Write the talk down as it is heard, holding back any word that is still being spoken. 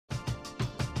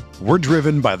We're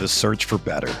driven by the search for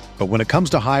better. But when it comes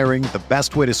to hiring, the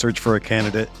best way to search for a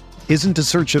candidate isn't to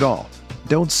search at all.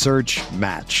 Don't search,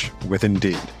 match with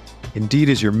Indeed. Indeed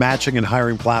is your matching and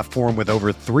hiring platform with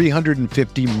over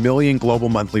 350 million global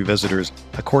monthly visitors,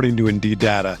 according to Indeed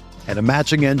data, and a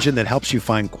matching engine that helps you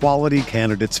find quality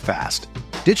candidates fast.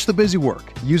 Ditch the busy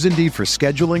work. Use Indeed for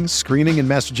scheduling, screening, and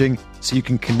messaging so you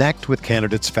can connect with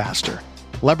candidates faster.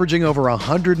 Leveraging over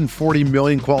 140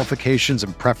 million qualifications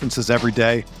and preferences every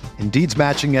day, Indeed's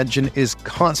matching engine is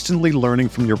constantly learning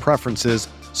from your preferences,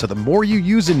 so the more you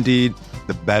use Indeed,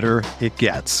 the better it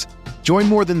gets. Join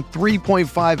more than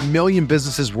 3.5 million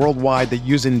businesses worldwide that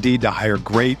use Indeed to hire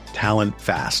great talent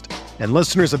fast. And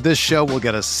listeners of this show will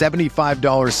get a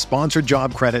 $75 sponsored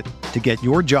job credit to get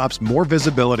your jobs more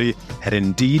visibility at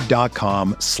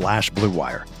Indeed.com/Blue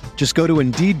Wire. Just go to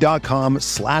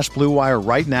Indeed.com/Blue Wire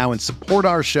right now and support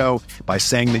our show by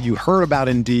saying that you heard about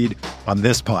Indeed on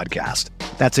this podcast.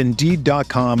 That's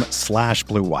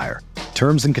Indeed.com/Blue Wire.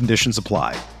 Terms and conditions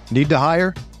apply. Need to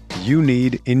hire? You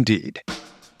need Indeed.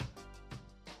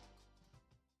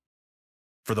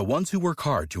 For the ones who work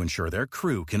hard to ensure their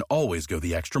crew can always go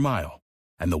the extra mile,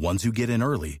 and the ones who get in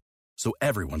early so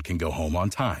everyone can go home on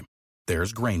time,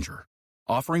 there's Grainger,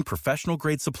 offering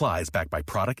professional-grade supplies backed by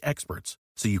product experts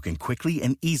so you can quickly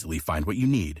and easily find what you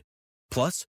need.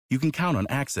 Plus, you can count on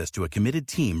access to a committed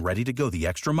team ready to go the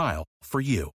extra mile for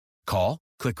you. Call,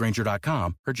 click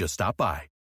Grainger.com, or just stop by.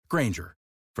 Grainger,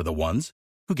 for the ones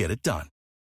who get it done.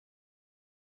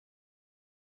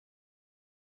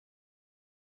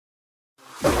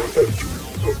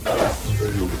 The Pat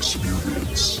Mayo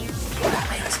Experience. Pat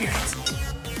Mayo Experience.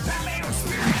 Pat Mayo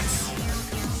Experience.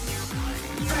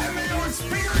 Pat Mayo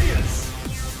Experience.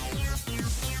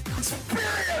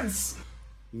 Experience.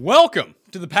 Welcome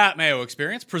to the Pat Mayo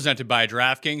Experience, presented by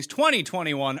DraftKings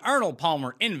 2021 Arnold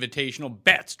Palmer Invitational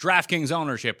Bets, DraftKings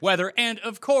ownership, weather, and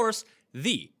of course,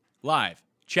 the live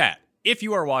chat. If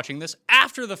you are watching this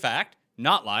after the fact,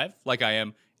 not live, like I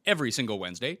am every single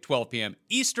Wednesday, 12 p.m.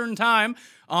 Eastern Time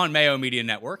on Mayo Media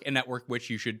Network, a network which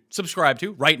you should subscribe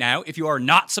to right now. If you are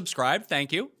not subscribed,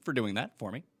 thank you for doing that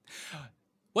for me.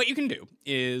 What you can do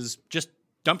is just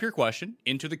dump your question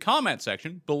into the comment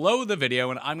section below the video,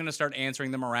 and I'm going to start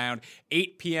answering them around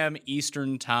 8 p.m.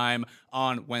 Eastern Time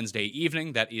on Wednesday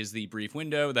evening. That is the brief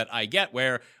window that I get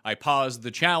where I pause the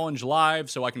challenge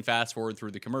live so I can fast forward through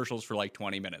the commercials for like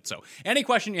 20 minutes. So any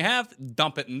question you have,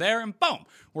 dump it in there, and boom,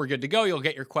 we're good to go. You'll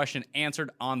get your question answered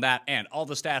on that end. All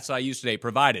the stats that I use today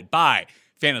provided by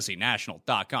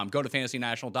FantasyNational.com. Go to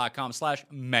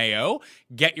FantasyNational.com/Mayo.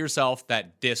 Get yourself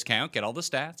that discount. Get all the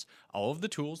stats, all of the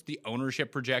tools, the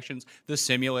ownership projections, the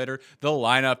simulator, the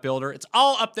lineup builder. It's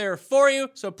all up there for you.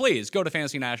 So please go to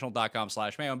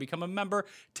FantasyNational.com/Mayo and become a member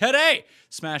today.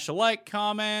 Smash the like,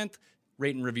 comment,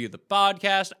 rate and review the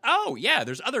podcast. Oh, yeah,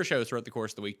 there's other shows throughout the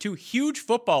course of the week. 2 huge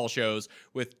football shows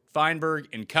with Feinberg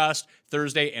and Cust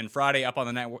Thursday and Friday up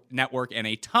on the network, and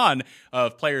a ton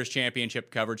of Players'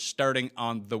 Championship coverage starting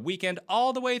on the weekend.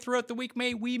 All the way throughout the week,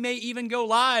 we may even go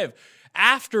live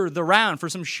after the round for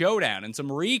some showdown and some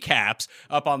recaps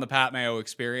up on the Pat Mayo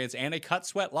Experience and a Cut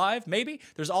Sweat Live, maybe.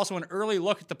 There's also an early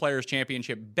look at the Players'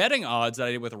 Championship betting odds that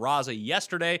I did with Raza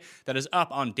yesterday that is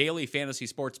up on Daily Fantasy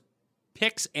Sports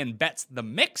Picks and Bets the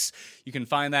Mix. You can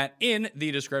find that in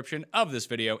the description of this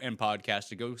video and podcast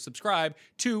to go subscribe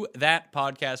to that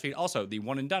podcast feed. Also, the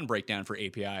one and done breakdown for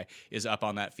API is up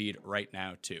on that feed right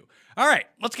now too. All right,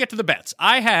 let's get to the bets.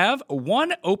 I have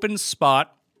one open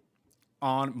spot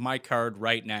on my card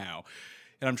right now,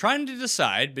 and I'm trying to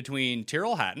decide between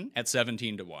Tyrrell Hatton at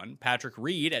 17-1, Patrick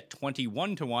Reed at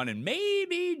 21-1, and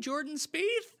maybe Jordan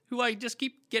Spieth, who I just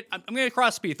I'm going to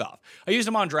cross Spieth off. I used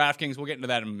him on DraftKings. We'll get into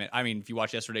that in a minute. I mean, if you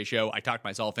watched yesterday's show, I talked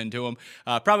myself into him.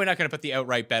 Probably not going to put the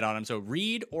outright bet on him. So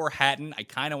Reed or Hatton, I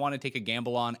kind of want to take a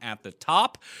gamble on at the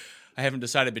top. I haven't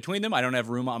decided between them. I don't have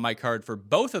room on my card for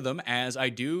both of them, as I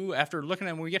do after looking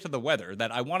at when we get to the weather,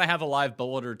 that I want to have a live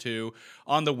bullet or two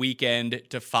on the weekend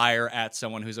to fire at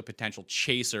someone who's a potential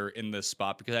chaser in this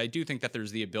spot, because I do think that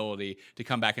there's the ability to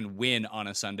come back and win on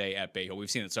a Sunday at Bay Hill. We've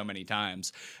seen it so many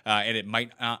times, and it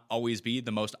might not always be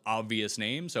the most obvious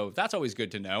name, so that's always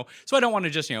good to know. So I don't want to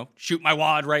just, shoot my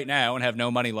wad right now and have no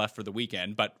money left for the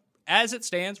weekend, but as it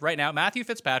stands right now, Matthew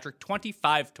Fitzpatrick,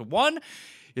 25-1.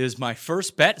 Is my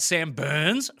first bet. Sam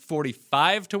Burns,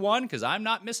 45-1, because I'm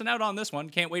not missing out on this one.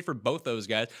 Can't wait for both those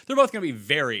guys. They're both going to be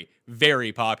very,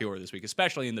 very popular this week,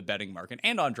 especially in the betting market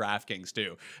and on DraftKings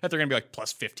too, that they're going to be like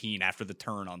plus 15 after the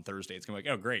turn on Thursday. It's going to be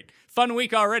like, oh, great. Fun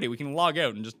week already. We can log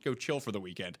out and just go chill for the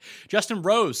weekend. Justin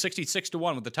Rose,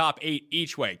 66-1 with the top 8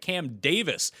 each way. Cam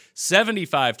Davis,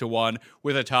 75-1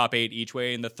 with a top 8 each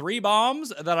way. And the 3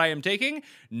 bombs that I am taking,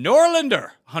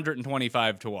 Norlander,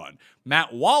 125-1.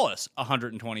 Matt Wallace,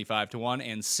 125-1.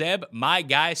 And Seb, my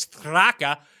guy,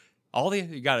 Straka,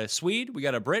 you got a Swede, we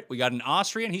got a Brit, we got an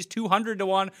Austrian. He's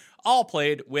 200-1, all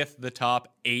played with the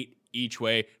top 8 each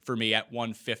way for me at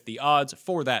 150 odds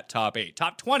for that top 8.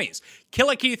 Top 20s,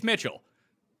 Killa Keith Mitchell,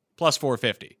 plus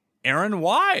 450. Aaron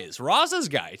Wise, Raza's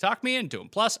guy, talked me into him,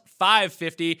 plus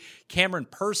 550. Cameron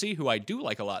Percy, who I do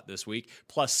like a lot this week,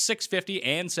 plus 650.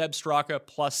 And Seb Straka,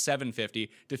 plus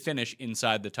 750 to finish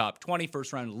inside the top 20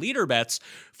 first-round leader bets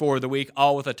for the week,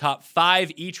 all with a top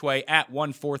 5 each way at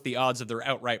 1/4 the odds of their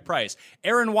outright price.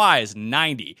 Aaron Wise,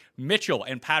 90. Mitchell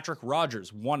and Patrick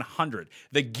Rogers, 100.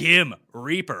 The Gim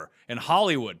Reaper and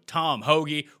Hollywood, Tom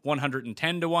Hoagie,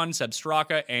 110-1. Seb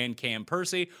Straka and Cam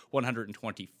Percy,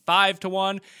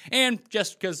 125-1. And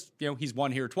just because, he's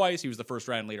won here twice, he was the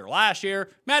first-round leader last year,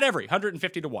 Matt Every,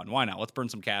 150-1. Why not? Let's burn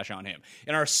some cash on him.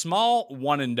 In our small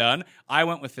one and done, I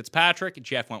went with Fitzpatrick,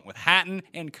 Jeff went with Hatton,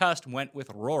 and Cust went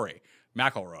with Rory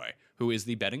McIlroy, who is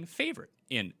the betting favorite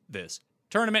in this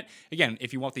tournament. Again,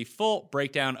 if you want the full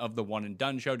breakdown of the One and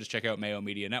Done show, just check out Mayo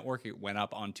Media Network. It went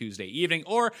up on Tuesday evening.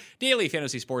 Or Daily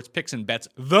Fantasy Sports Picks and Bets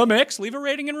The Mix. Leave a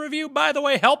rating and review, by the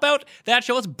way. Help out that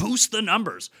show. Let's boost the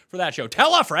numbers for that show.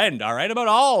 Tell a friend, all right, about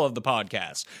all of the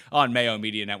podcasts on Mayo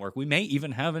Media Network. We may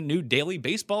even have a new daily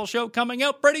baseball show coming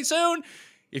out pretty soon.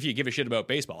 If you give a shit about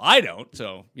baseball. I don't,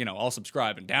 so, I'll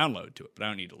subscribe and download to it, but I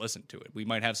don't need to listen to it. We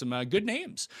might have some good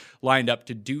names lined up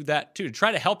to do that, too, to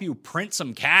try to help you print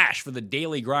some cash for the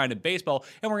daily grind of baseball,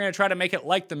 and we're going to try to make it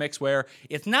like The Mix, where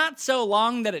it's not so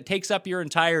long that it takes up your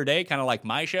entire day, kind of like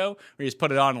my show, where you just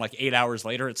put it on like 8 hours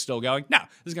later, it's still going. No,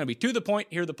 this is going to be to the point.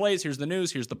 Here are the plays, here's the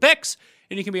news, here's the picks,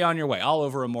 and you can be on your way, all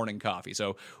over a morning coffee.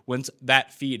 So once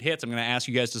that feed hits, I'm going to ask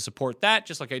you guys to support that,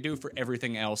 just like I do for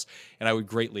everything else, and I would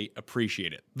greatly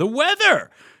appreciate it. The weather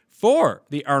for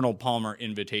the Arnold Palmer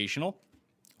Invitational.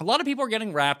 A lot of people are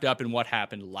getting wrapped up in what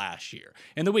happened last year,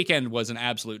 and the weekend was an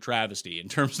absolute travesty in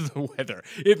terms of the weather.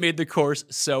 It made the course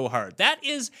so hard. That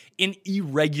is an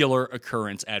irregular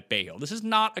occurrence at Bay Hill. This is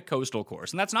not a coastal course,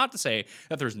 and that's not to say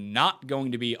that there's not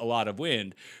going to be a lot of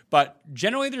wind, but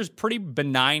generally there's pretty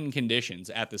benign conditions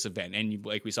at this event, and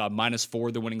like we saw,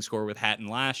 -4 the winning score with Hatton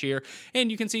last year, and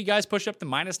you can see guys push up to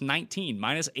 -19,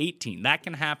 -18. That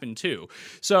can happen too.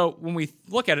 So when we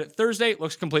look at it, Thursday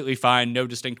looks completely fine, no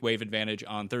distinct wave advantage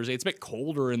on Thursday. It's a bit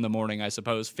colder in the morning, I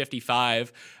suppose.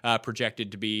 55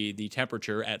 projected to be the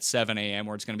temperature at 7 a.m.,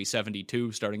 where it's going to be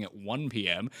 72 starting at 1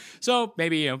 p.m. So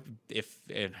maybe,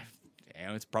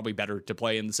 it's probably better to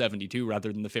play in the 72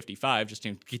 rather than the 55 just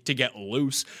to get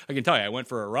loose. I can tell you, I went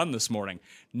for a run this morning.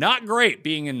 Not great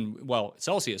being in,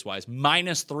 Celsius-wise,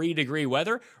 -3 degree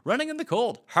weather. Running in the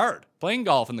cold, hard. Playing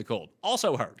golf in the cold,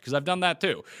 also hard, because I've done that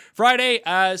too. Friday,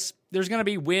 there's going to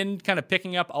be wind kind of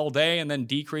picking up all day and then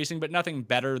decreasing, but nothing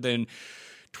better than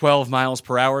 12 miles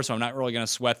per hour, so I'm not really going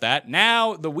to sweat that.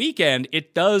 Now, the weekend,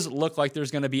 it does look like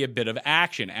there's going to be a bit of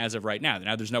action as of right now.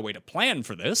 Now, there's no way to plan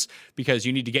for this because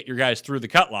you need to get your guys through the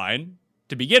cut line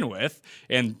to begin with,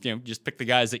 and just pick the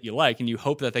guys that you like, and you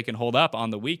hope that they can hold up on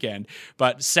the weekend.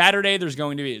 But Saturday,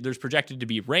 there's projected to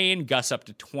be rain, gusts up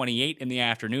to 28 in the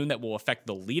afternoon that will affect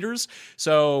the leaders.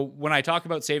 So when I talk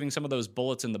about saving some of those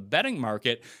bullets in the betting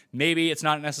market, maybe it's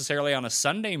not necessarily on a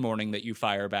Sunday morning that you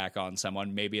fire back on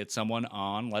someone. Maybe it's someone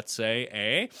on, let's say,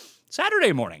 a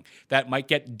Saturday morning that might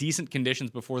get decent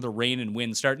conditions before the rain and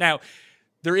wind start. Now,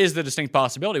 there is the distinct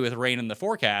possibility with rain in the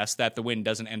forecast that the wind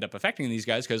doesn't end up affecting these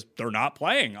guys because they're not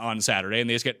playing on Saturday and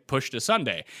they just get pushed to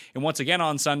Sunday. And once again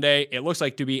on Sunday, it looks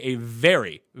like to be a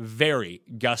very, very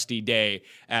gusty day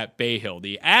at Bay Hill.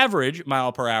 The average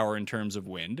mile per hour in terms of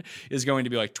wind is going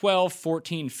to be like 12,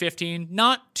 14, 15.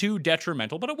 Not too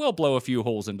detrimental, but it will blow a few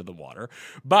holes into the water.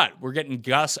 But we're getting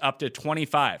gusts up to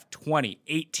 25, 20,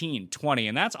 18, 20,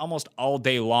 and that's almost all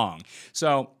day long.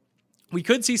 So we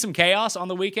could see some chaos on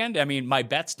the weekend. I mean, my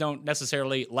bets don't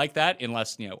necessarily like that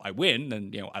unless, I win,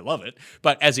 then, I love it.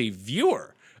 But as a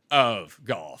viewer of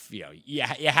golf. You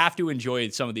have to enjoy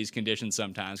some of these conditions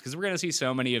sometimes, because we're going to see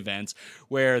so many events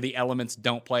where the elements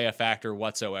don't play a factor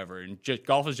whatsoever, and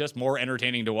golf is just more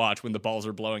entertaining to watch when the balls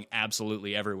are blowing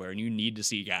absolutely everywhere, and you need to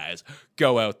see guys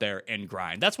go out there and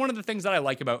grind. That's one of the things that I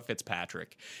like about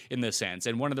Fitzpatrick in this sense,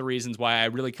 and one of the reasons why I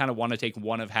really kind of want to take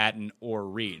one of Hatton or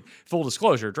Reed. Full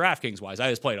disclosure, DraftKings wise, I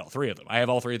just played all three of them. I have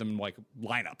all three of them in like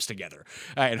lineups together,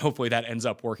 and hopefully that ends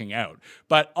up working out.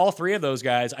 But all three of those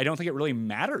guys, I don't think it really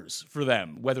matters for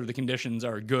them whether the conditions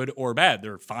are good or bad.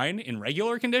 They're fine in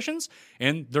regular conditions,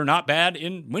 and they're not bad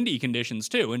in windy conditions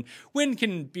too. And wind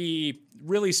can be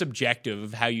really subjective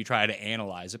of how you try to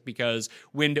analyze it, because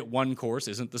wind at one course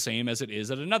isn't the same as it is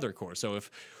at another course. So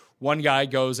if one guy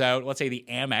goes out, let's say the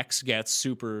Amex gets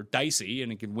super dicey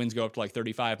and winds go up to like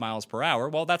 35 miles per hour.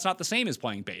 Well, that's not the same as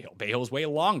playing Bay Hill. Bay Hill's way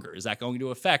longer. Is that going to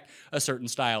affect a certain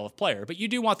style of player? But you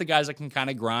do want the guys that can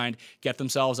kind of grind, get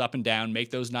themselves up and down,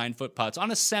 make those 9-foot putts on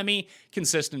a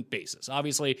semi-consistent basis.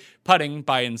 Obviously, putting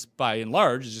by and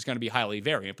large is just going to be highly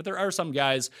variant, but there are some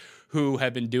guys who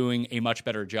have been doing a much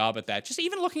better job at that. Just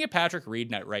even looking at Patrick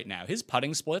Reed right now, his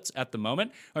putting splits at the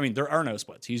moment, I mean, there are no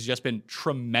splits. He's just been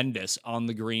tremendous on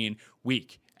the green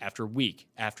week after week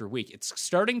after week. It's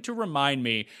starting to remind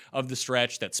me of the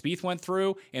stretch that Spieth went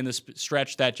through and the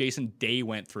stretch that Jason Day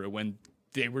went through when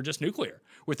they were just nuclear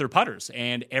with their putters.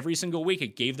 And every single week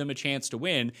it gave them a chance to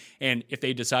win. And if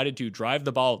they decided to drive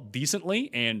the ball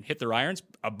decently and hit their irons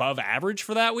above average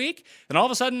for that week, then all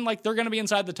of a sudden, like, they're going to be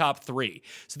inside the top 3.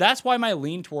 So that's why my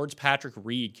lean towards Patrick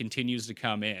Reed continues to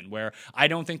come in, where I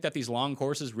don't think that these long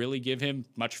courses really give him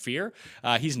much fear.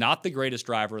 He's not the greatest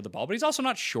driver of the ball, but he's also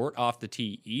not short off the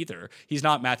tee either. He's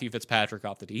not Matthew Fitzpatrick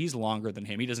off the tee. He's longer than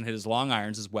him. He doesn't hit his long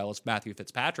irons as well as Matthew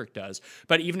Fitzpatrick does.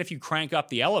 But even if you crank up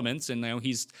the elements and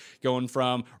he's going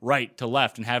from right to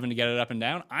left and having to get it up and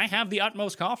down, I have the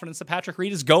utmost confidence that Patrick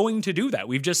Reed is going to do that.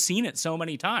 We've just seen it so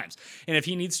many times. And if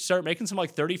he needs to start making some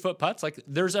like 30-foot putts, like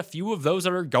there's a few of those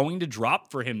that are going to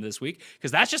drop for him this week,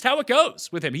 because that's just how it goes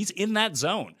with him. He's in that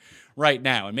zone right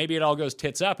now. And maybe it all goes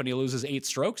tits up and he loses 8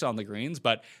 strokes on the greens,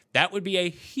 but that would be a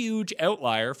huge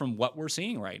outlier from what we're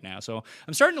seeing right now. So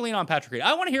I'm starting to lean on Patrick Reed.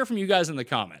 I want to hear from you guys in the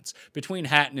comments between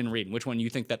Hatton and Reed, which one you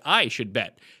think that I should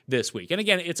bet this week. And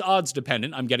again, it's odds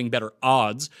dependent. I'm getting better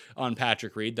odds on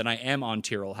Patrick Reed than I am on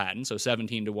Tyrrell Hatton. So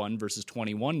 17-1 versus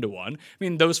 21-1. I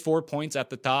mean, those 4 points at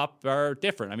the top are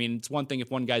different. I mean, it's one thing if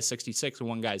one guy's 66 and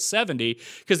one guy's 70,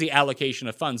 because the allocation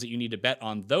of funds that you need to bet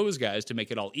on those guys to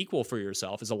make it all equal for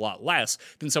yourself is a lot less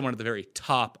than someone at the very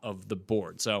top of the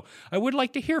board. So I would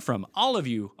like to hear from all of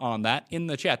you on that in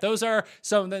the chat. Those are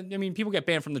some that, I mean, people get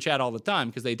banned from the chat all the time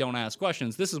because they don't ask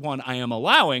questions. This is one I am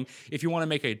allowing. If you want to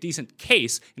make a decent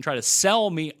case and try to sell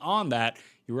me on that,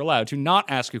 you're allowed to not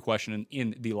ask a question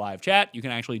in the live chat. You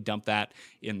can actually dump that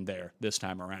in there this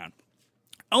time around.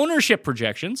 Ownership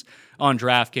projections on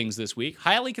DraftKings this week.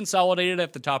 Highly consolidated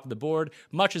at the top of the board.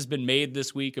 Much has been made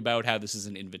this week about how this is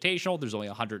an invitational. There's only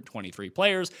 123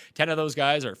 players. 10 of those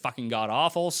guys are fucking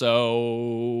god-awful,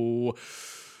 so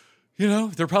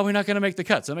they're probably not going to make the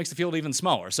cut. So that makes the field even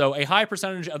smaller. So a high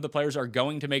percentage of the players are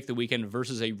going to make the weekend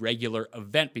versus a regular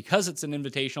event. Because it's an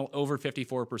invitational, over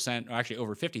 54%, or actually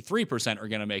over 53% are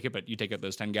going to make it, but you take out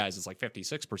those 10 guys, it's like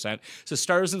 56%. So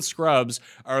stars and scrubs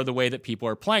are the way that people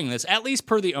are playing this, at least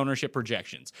per the ownership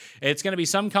projections. It's going to be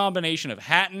some combination of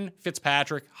Hatton,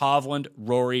 Fitzpatrick, Hovland,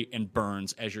 Rory, and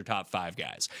Burns as your top 5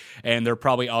 guys. And they're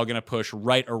probably all going to push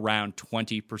right around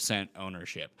 20%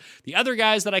 ownership. The other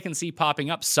guys that I can see popping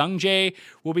up, Sungjae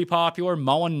will be popular.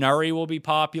 Molinari will be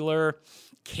popular.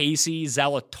 Casey,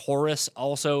 Zalatoris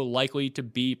also likely to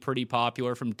be pretty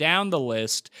popular. From down the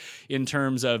list in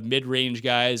terms of mid-range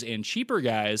guys and cheaper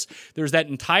guys, there's that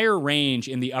entire range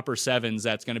in the upper 7s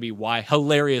that's going to be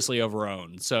hilariously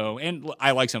overowned. So, and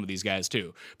I like some of these guys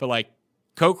too, but like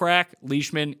Kokrak,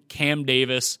 Leishman, Cam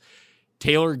Davis,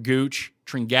 Taylor Gooch,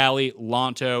 Tringali,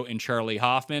 Lonto, and Charlie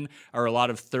Hoffman are a lot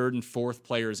of 3rd and 4th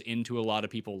players into a lot of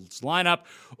people's lineup.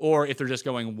 Or if they're just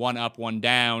going one up, one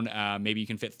down, maybe you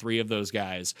can fit 3 of those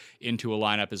guys into a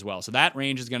lineup as well. So that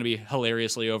range is going to be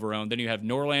hilariously overowned. Then you have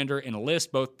Norlander and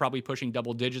List, both probably pushing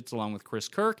double digits, along with Chris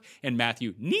Kirk and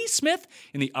Matthew Neesmith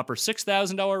in the upper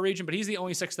 $6,000 region. But he's the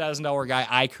only $6,000 guy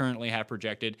I currently have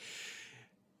projected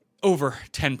over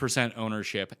 10%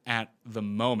 ownership at the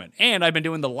moment. And I've been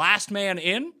doing the last man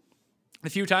in a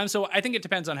few times, so I think it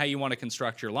depends on how you want to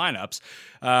construct your lineups.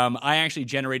 I actually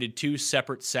generated 2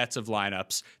 separate sets of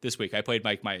lineups this week. I played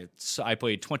I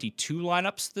played 22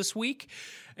 lineups this week,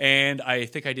 And I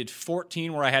think I did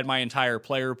 14 where I had my entire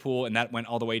player pool, and that went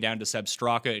all the way down to Seb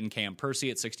Straka and Cam Percy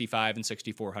at $6,500 and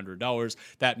 $6,400.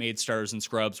 That made stars and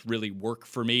scrubs really work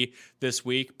for me this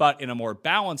week. But in a more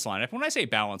balanced lineup, when I say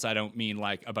balance, I don't mean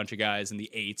like a bunch of guys in the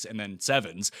 8s and then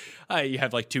 7s. You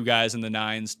have like 2 guys in the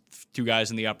 9s, 2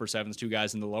 guys in the upper 7s, 2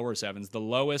 guys in the lower 7s. The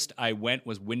lowest I went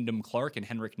was Wyndham Clark and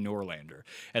Henrik Norlander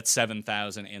at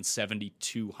 $7,000 and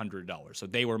 $7,200. So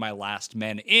they were my last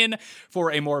men in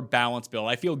for a more balanced build.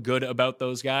 I feel good about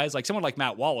those guys. Like someone like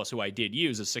Matt Wallace, who I did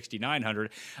use, is $6,900.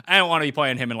 I don't want to be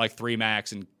playing him in like 3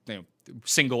 max and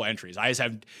single entries.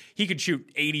 He could shoot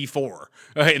 84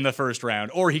 in the first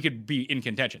round, or he could be in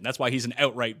contention. That's why he's an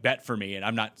outright bet for me, and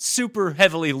I'm not super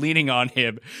heavily leaning on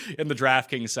him in the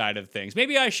DraftKings side of things.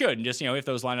 Maybe I should, and just, if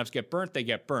those lineups get burnt, they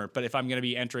get burnt. But if I'm going to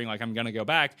be entering, like I'm going to go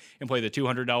back and play the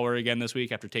 $200 again this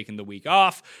week after taking the week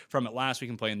off from it last week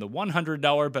and playing the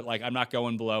 $100, but like I'm not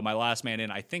going below. My last man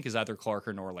in, I think, is either Clark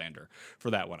or Norlander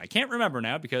for that one. I can't remember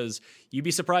now because you'd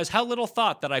be surprised how little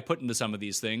thought that I put into some of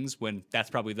these things when that's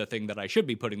probably the thing that I should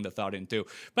be putting the thought into.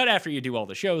 But after you do all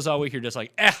the shows all week, you're just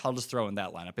like, I'll just throw in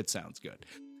that lineup. It sounds good.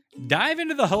 Dive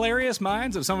into the hilarious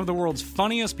minds of some of the world's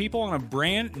funniest people on a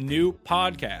brand new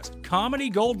podcast, Comedy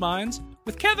Goldmines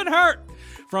with Kevin Hart.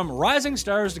 From rising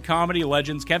stars to comedy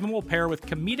legends, Kevin will pair with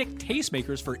comedic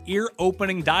tastemakers for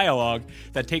ear-opening dialogue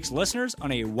that takes listeners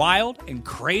on a wild and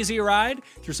crazy ride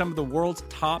through some of the world's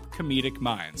top comedic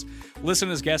minds. Listen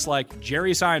as guests like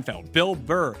Jerry Seinfeld, Bill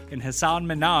Burr, and Hasan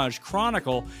Minhaj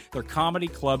chronicle their comedy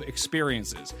club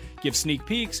experiences, give sneak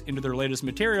peeks into their latest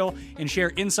material, and share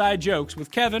inside jokes with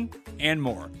Kevin and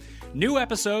more. New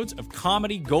episodes of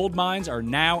Comedy Goldmines are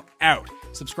now out.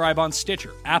 Subscribe on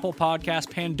Stitcher, Apple Podcasts,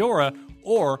 Pandora,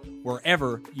 or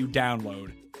wherever you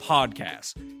download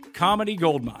podcasts. Comedy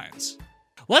Goldmines.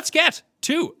 Let's get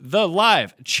to the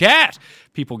live chat.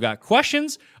 People got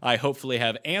questions. I hopefully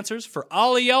have answers for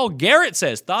all of y'all. Garrett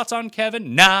says, thoughts on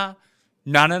Kevin? Nah.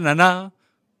 Na na na na.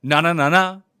 Na na na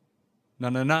na. Na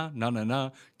na na na na na.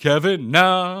 Kevin,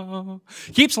 no.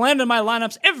 Keeps landing my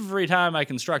lineups every time I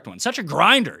construct one. Such a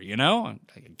grinder, I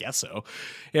guess so.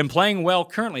 And playing well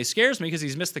currently scares me because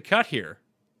he's missed the cut here,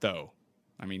 though.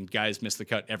 I mean, guys miss the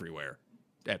cut everywhere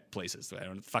at places. I don't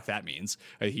know what the fuck that means.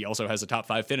 He also has a top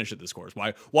 5 finish at this course.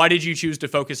 Why did you choose to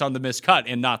focus on the missed cut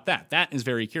and not that? That is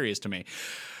very curious to me.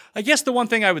 I guess the one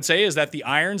thing I would say is that the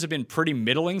irons have been pretty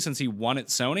middling since he won at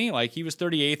Sony. Like, he was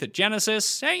 38th at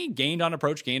Genesis. He gained on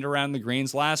approach, gained around the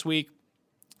greens last week.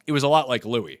 It was a lot like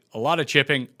Louis. A lot of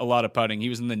chipping, a lot of putting. He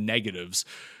was in the negatives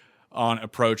on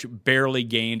approach, barely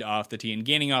gained off the tee, and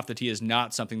gaining off the tee is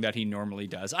not something that he normally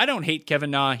does. I don't hate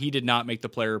Kevin Na. He did not make the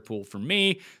player pool for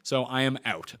me, so I am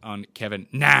out on Kevin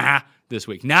Na this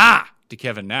week. Nah to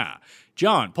Kevin Na.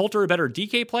 John, Poulter a better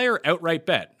DK play or outright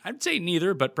bet? I'd say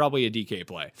neither, but probably a DK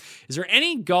play. Is there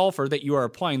any golfer that you are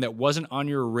playing that wasn't on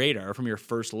your radar from your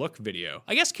first look video?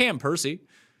 I guess Cam Percy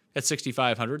at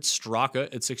 $6,500, Straka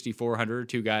at $6,400,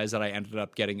 2 guys that I ended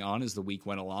up getting on as the week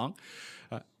went along.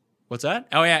 What's that?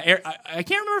 Oh, yeah. I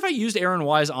can't remember if I used Aaron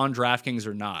Wise on DraftKings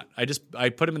or not. I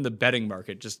put him in the betting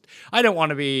market. I don't want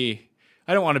to be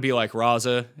like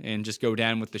Raza and just go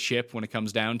down with the ship when it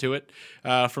comes down to it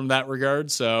from that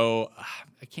regard. So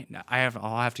I can't.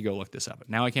 I'll have to go look this up.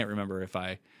 Now I can't remember if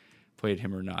I played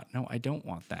him or not. No, I don't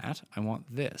want that. I want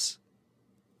this.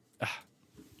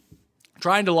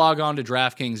 Trying to log on to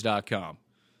DraftKings.com.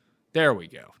 There we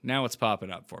go. Now it's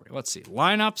popping up for me. Let's see.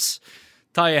 Lineups.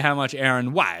 Tell you how much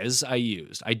Aaron Wise I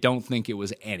used. I don't think it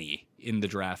was any in the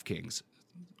DraftKings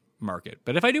market.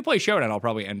 But if I do play Showdown, I'll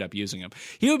probably end up using him.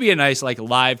 He would be a nice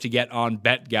live to get on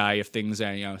bet guy if things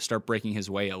start breaking his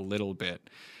way a little bit.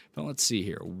 But let's see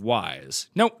here. Wise.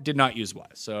 Nope, did not use Wise.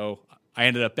 So I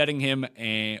ended up betting him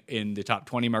in the top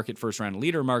 20 market, first round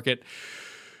leader market.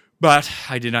 But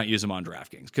I did not use him on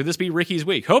DraftKings. Could this be Ricky's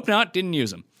week? Hope not. Didn't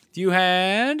use him. If you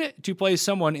had to play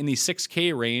someone in the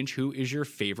 6K range, who is your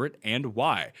favorite and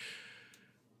why?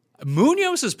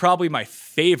 Munoz is probably my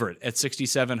favorite at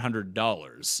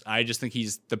 $6,700. I just think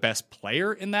he's the best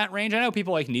player in that range. I know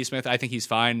people like Neesmith. I think he's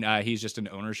fine. He's just an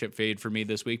ownership fade for me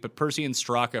this week. But Percy and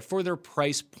Straka, for their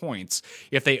price points,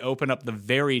 if they open up the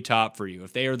very top for you,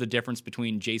 if they are the difference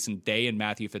between Jason Day and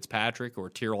Matthew Fitzpatrick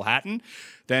or Tyrrell Hatton,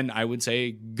 then I would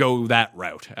say go that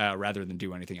route rather than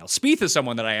do anything else. Spieth is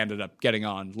someone that I ended up getting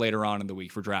on later on in the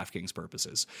week for DraftKings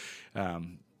purposes.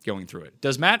 Going through it.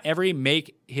 Does Matt Every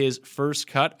make his first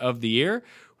cut of the year?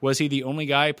 Was he the only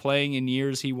guy playing in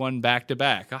years he won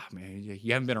back-to-back? Oh, man,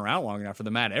 you haven't been around long enough for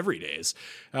the Matt Every days.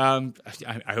 I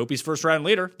hope he's first-round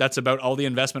leader. That's about all the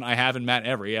investment I have in Matt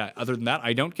Every. Other than that,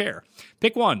 I don't care.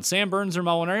 Pick one, Sam Burns or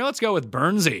Molinari. Let's go with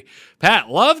Burnsy. Pat,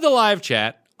 love the live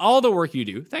chat. All the work you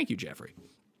do. Thank you, Jeffrey.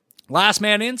 Last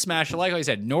man in, smash the like I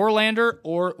said, Norlander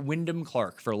or Wyndham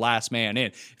Clark for last man in.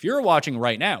 If you're watching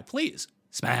right now, please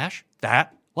smash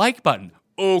that like button.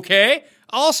 Okay?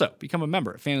 Also, become a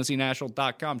member at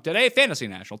fantasynational.com today,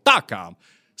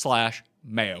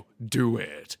 fantasynational.com/Mayo. Do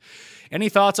it. Any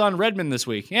thoughts on Redmond this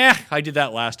week? Yeah, I did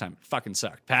that last time. It fucking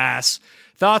sucked. Pass.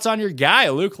 Thoughts on your guy,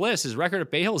 Luke List? His record at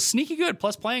Bay Hill is sneaky good,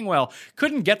 plus playing well.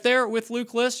 Couldn't get there with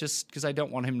Luke List just because I don't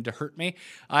want him to hurt me.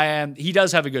 He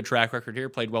does have a good track record here.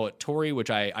 Played well at Torrey, which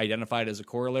I identified as a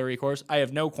corollary course. I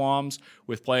have no qualms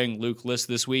with playing Luke List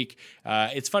this week.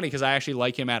 It's funny because I actually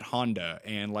like him at Honda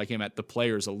and like him at the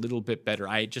Players a little bit better.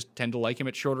 I just tend to like him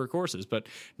at shorter courses, but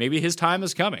maybe his time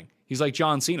is coming. He's like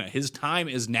John Cena. His time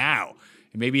is now.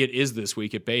 And maybe it is this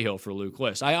week at Bay Hill for Luke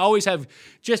List. I always have,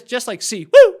 just like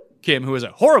Kim, who has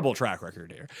a horrible track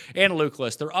record here, and Luke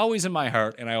List, they're always in my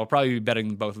heart, and I will probably be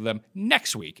betting both of them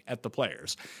next week at the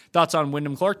Players. Thoughts on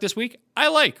Wyndham Clark this week? I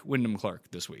like Wyndham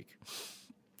Clark this week.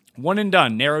 One and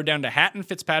done, narrowed down to Hatton,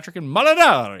 Fitzpatrick, and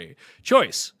Molinari.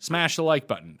 Choice, smash the like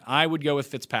button. I would go with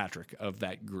Fitzpatrick of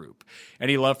that group.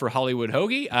 Any love for Hollywood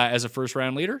Hoagie as a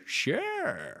first-round leader?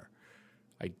 Sure.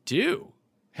 I do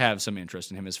have some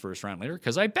interest in him as first-round leader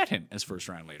because I bet him as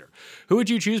first-round leader. Who would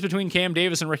you choose between Cam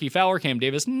Davis and Ricky Fowler? Cam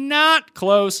Davis, not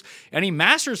close. Any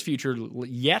Masters future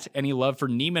yet? Any love for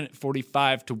Neiman at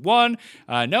 45-1?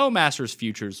 No Masters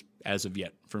futures as of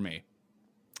yet for me.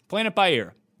 Playing it by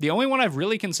ear. The only one I've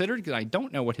really considered, because I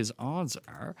don't know what his odds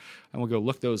are, and we'll go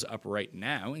look those up right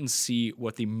now and see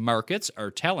what the markets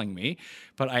are telling me,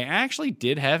 but I actually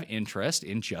did have interest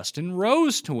in Justin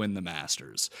Rose to win the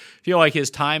Masters. Feel like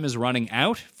his time is running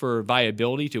out for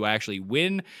viability to actually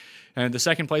win. And the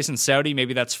second place in Saudi,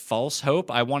 maybe that's false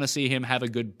hope. I want to see him have a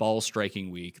good ball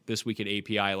striking week this week at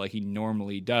API like he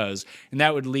normally does. And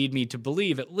that would lead me to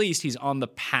believe at least he's on the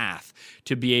path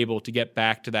to be able to get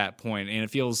back to that point. And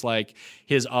it feels like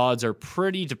his odds are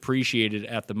pretty depreciated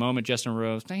at the moment. Justin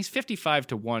Rose, now he's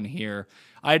 55-1 here.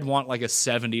 I'd want like a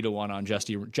 70-1 on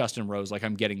Justin Rose like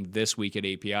I'm getting this week at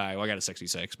API. Well, I got a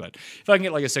 66, but if I can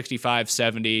get like a 65,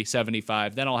 70,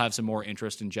 75, then I'll have some more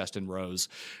interest in Justin Rose.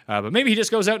 But maybe he just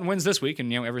goes out and wins this week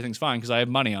and everything's fine because I have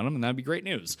money on him and that'd be great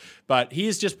news. But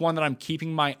he's just one that I'm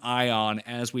keeping my eye on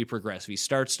as we progress. If he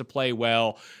starts to play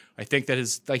well, I think that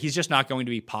he's just not going to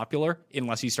be popular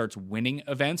unless he starts winning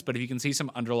events. But if you can see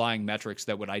some underlying metrics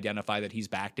that would identify that he's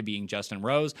back to being Justin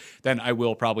Rose, then I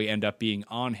will probably end up being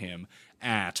on him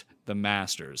at the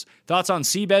Masters. Thoughts on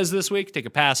Seabez this week? Take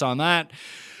a pass on that.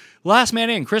 Last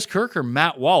man in, Chris Kirk or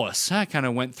Matt Wallace? I kind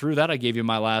of went through that. I gave you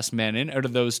my last man in. Out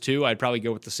of those two, I'd probably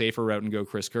go with the safer route and go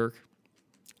Chris Kirk.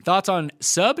 Thoughts on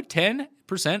sub 10%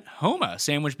 Homa,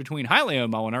 sandwich between Highlight,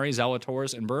 Molinari,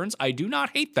 Zalatoris, and Burns? I do not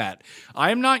hate that.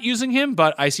 I am not using him,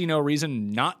 but I see no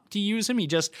reason not to use him.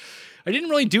 I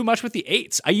didn't really do much with the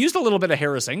eights. I used a little bit of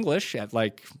Harris English at I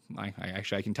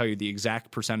can tell you the exact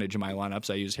percentage of my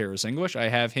lineups. I use Harris English. I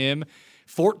have him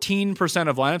 14%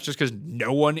 of lineups just because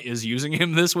no one is using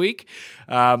him this week.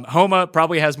 Homa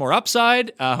probably has more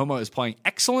upside. Homa is playing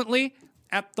excellently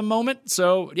at the moment.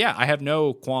 So, yeah, I have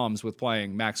no qualms with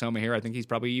playing Max Homa here. I think he's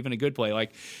probably even a good play.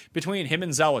 Like, between him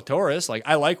and Zalatoris,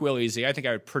 I like Will Easy. I think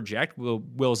I would project Will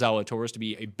Zalatoris to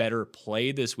be a better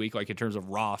play this week, in terms of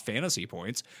raw fantasy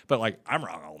points. But, I'm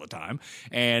wrong all the time.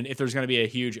 And if there's going to be a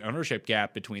huge ownership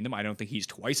gap between them, I don't think he's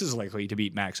twice as likely to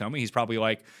beat Max Homa. He's probably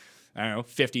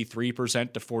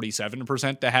 53% to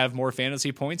 47% to have more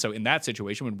fantasy points. So in that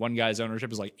situation, when one guy's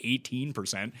ownership is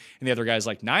 18% and the other guy's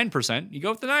 9%, you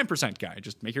go with the 9% guy.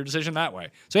 Just make your decision that way.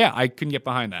 So yeah, I couldn't get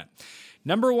behind that.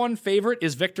 Number one favorite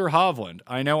is Victor Hovland.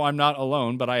 I know I'm not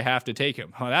alone, but I have to take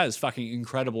him. Oh, that is fucking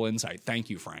incredible insight. Thank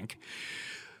you, Frank.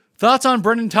 Thoughts on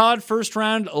Brendan Todd, first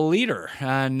round leader?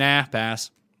 Nah, pass.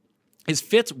 Is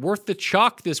Fitz worth the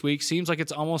chalk this week? Seems like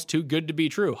it's almost too good to be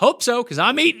true. Hope so, because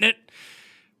I'm eating it.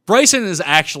 Bryson is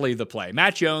actually the play.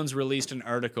 Matt Jones released an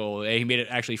article. He made it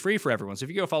actually free for everyone. So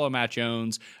if you go follow Matt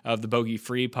Jones of the Bogey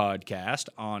Free podcast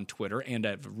on Twitter and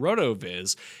at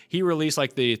RotoViz, he released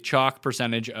the chalk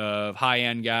percentage of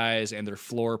high-end guys and their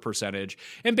floor percentage.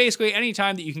 And basically,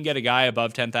 anytime that you can get a guy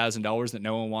above $10,000 that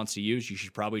no one wants to use, you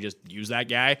should probably just use that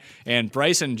guy. And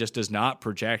Bryson just does not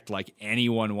project like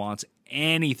anyone wants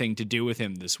anything to do with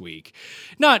him this week.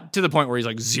 Not to the point where he's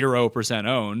 0%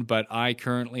 owned, but I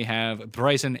currently have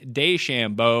Bryson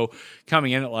DeChambeau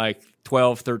coming in at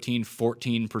 12, 13,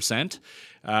 14%.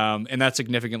 And that's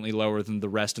significantly lower than the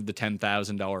rest of the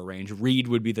 $10,000 range. Reed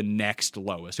would be the next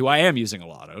lowest, who I am using a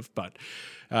lot of, but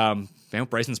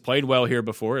Bryson's played well here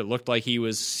before. It looked like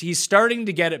he's starting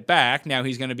to get it back. Now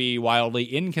he's going to be wildly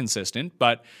inconsistent,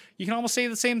 but you can almost say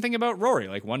the same thing about Rory.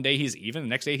 Like one day he's even, the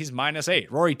next day he's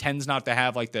 -8. Rory tends not to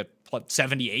have like the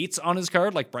 78s on his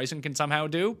card like Bryson can somehow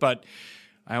do, but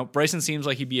Bryson seems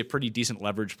like he'd be a pretty decent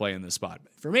leverage play in this spot.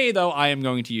 For me, though, I am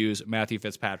going to use Matthew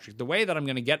Fitzpatrick. The way that I'm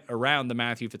going to get around the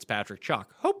Matthew Fitzpatrick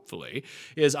chalk, hopefully,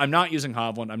 is I'm not using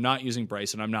Hovland, I'm not using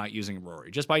Bryson, I'm not using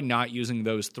Rory. Just by not using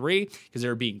those three, because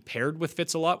they're being paired with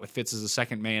Fitz a lot, with Fitz as a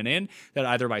second man in, that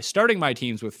either by starting my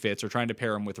teams with Fitz or trying to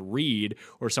pair him with Reed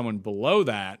or someone below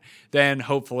that, then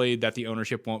hopefully that the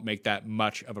ownership won't make that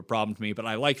much of a problem to me. But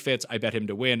I like Fitz. I bet him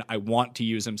to win. I want to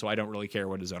use him, so I don't really care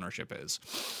what his ownership is.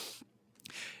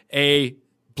 A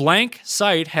blank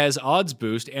site has odds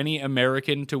boost any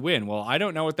American to win. Well, I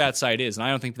don't know what that site is, and I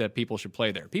don't think that people should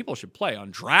play there. People should play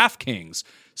on DraftKings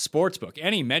Sportsbook.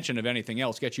 Any mention of anything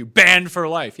else gets you banned for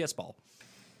life. Yes, Paul.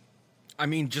 I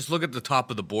mean, just look at the top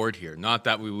of the board here. Not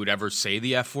that we would ever say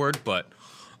the F word, but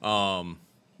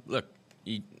look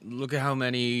at how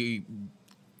many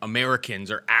Americans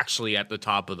are actually at the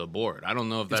top of the board. I don't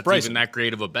know if that's even that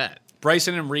great of a bet.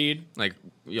 Bryson and Reed. Like,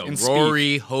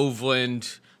 Rory,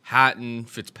 Hovland, Hatton,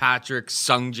 Fitzpatrick,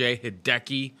 Sungjae,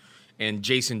 Hideki, and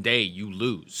Jason Day, you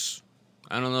lose.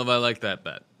 I don't know if I like that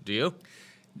bet. Do you?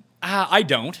 I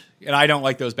don't, and I don't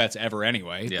like those bets ever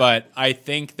anyway. Yeah. But I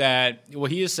think that,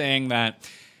 he is saying that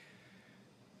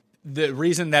the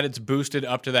reason that it's boosted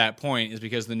up to that point is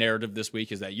because the narrative this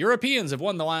week is that Europeans have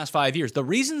won the last 5 years. The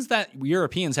reasons that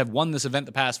Europeans have won this event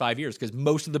the past 5 years because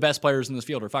most of the best players in this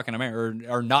field are fucking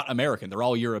are not American. They're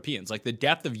all Europeans. Like the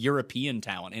depth of European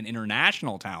talent and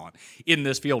international talent in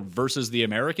this field versus the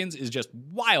Americans is just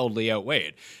wildly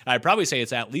outweighed. I'd probably say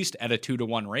it's at least at a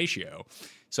 2-to-1 ratio.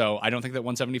 So I don't think that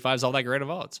 175 is all that great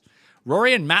of odds.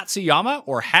 Rory and Matsuyama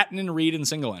or Hatton and Reed in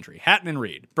single entry? Hatton and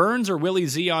Reed. Burns or Willie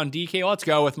Z on DK? Let's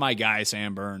go with my guy,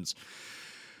 Sam Burns.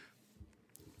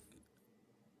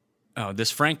 Oh,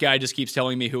 this Frank guy just keeps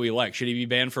telling me who he likes. Should he be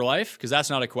banned for life? Because that's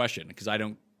not a question, because I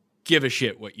don't give a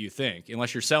shit what you think,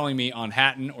 unless you're selling me on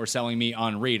Hatton or selling me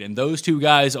on Reed. And those two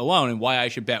guys alone, and why I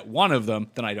should bet one of them,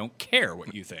 then I don't care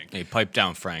what you think. Hey, pipe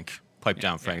down, Frank. Pipe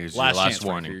down, Frank. It's your last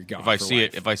warning. Frank,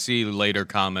 if I see later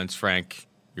comments, Frank,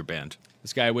 you're banned.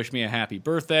 This guy wished me a happy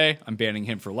birthday. I'm banning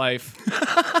him for life.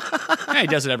 He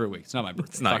does it every week. It's not my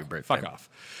birthday. It's not your birthday. Fuck off.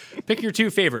 Pick your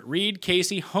two favorite. Reed,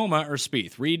 Casey, Homa, or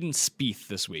Spieth. Reed and Spieth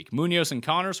this week. Munoz and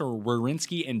Connors or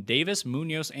Werenski and Davis.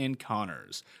 Munoz and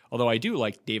Connors. Although I do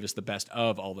like Davis the best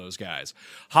of all those guys.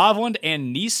 Hovland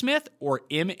and Neesmith or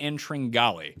Im and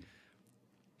Tringali.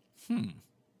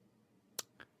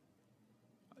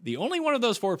 The only one of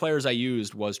those four players I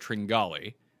used was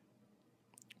Tringali.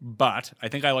 But I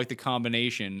think I like the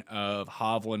combination of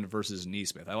Hovland versus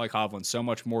Neesmith. I like Hovland so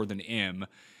much more than Im,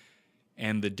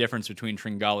 and the difference between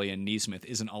Tringali and Neesmith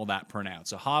isn't all that pronounced.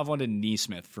 So Hovland and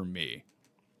Neesmith for me.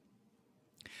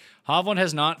 Hovland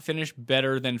has not finished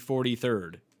better than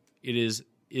 43rd. Is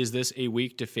this a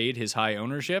week to fade his high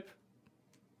ownership?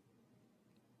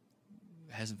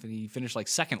 He finished like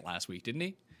second last week, didn't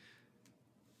he?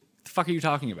 What the fuck are you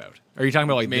talking about? Are you talking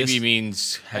about like maybe this?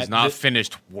 Means has not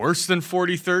finished worse than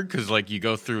 43rd? Because like you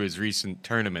go through his recent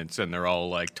tournaments and they're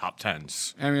all like top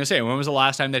 10s. I'm gonna say, when was the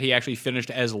last time that he actually finished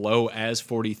as low as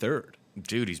 43rd?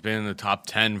 Dude, he's been in the top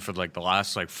 10 for like the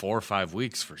last like 4 or 5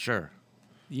 weeks for sure.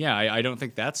 Yeah, I don't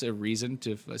think that's a reason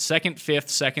to second, 5th,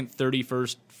 second,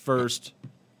 31st, 1st,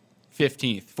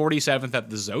 15th, 47th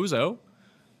at the Zozo.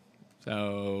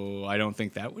 So I don't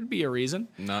think that would be a reason.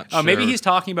 Not sure. Maybe he's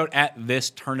talking about at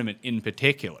this tournament in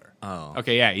particular. Oh.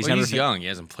 Okay, yeah. He's young. He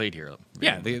hasn't played here.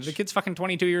 Yeah, the kid's fucking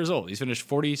 22 years old. He's finished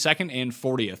 42nd and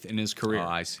 40th in his career. Oh,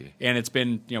 I see. And it's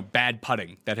been bad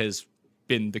putting that has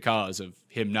been the cause of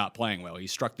him not playing well. He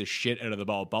struck the shit out of the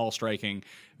ball striking,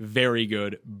 very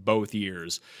good both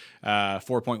years.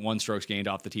 4.1 strokes gained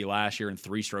off the tee last year and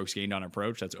 3 strokes gained on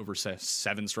approach. That's over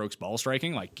 7 strokes ball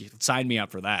striking. Like, sign me up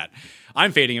for that.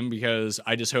 I'm fading him because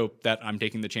I just hope that I'm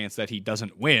taking the chance that he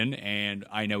doesn't win, and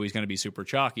I know he's going to be super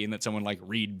chalky, and that someone like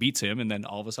Reed beats him, and then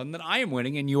all of a sudden that I am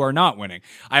winning and you are not winning.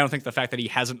 I don't think the fact that he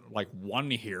hasn't won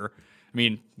here. I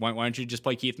mean, why don't you just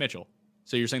play Keith Mitchell?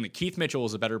 So you're saying that Keith Mitchell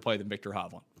is a better play than Victor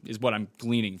Hovland, is what I'm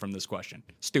gleaning from this question.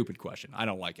 Stupid question. I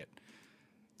don't like it.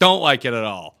 Don't like it at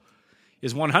all.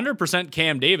 Is 100%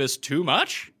 Cam Davis too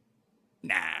much?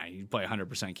 Nah, you play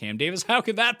 100% Cam Davis. How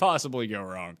could that possibly go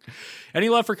wrong? Any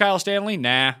love for Kyle Stanley?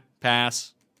 Nah,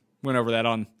 pass. Went over that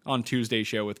on Tuesday's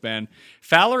show with Ben.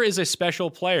 Fowler is a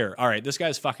special player. All right, this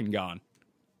guy's fucking gone.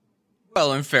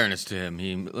 Well, in fairness to him,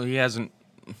 he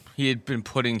had been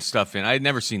putting stuff in. I'd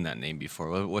never seen that name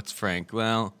before. What's Frank?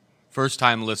 Well, first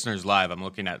time listeners live. I'm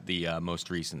looking at the most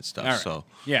recent stuff. All right. So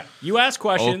yeah, you ask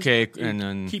questions. okay, and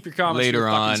then keep your comments to your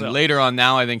fucking self. Later on,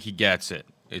 now I think he gets it.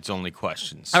 It's only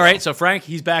questions. So. All right, so Frank,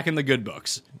 he's back in the good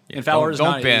books. Yeah, and Fowler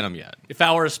don't ban him yet. If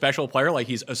Fowler is a special player, like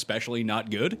he's especially not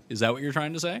good, is that what you're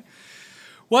trying to say?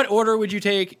 What order would you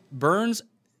take Burns,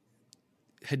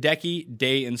 Hideki,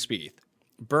 Day, and Spieth?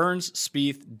 Burns,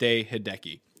 Spieth, Day,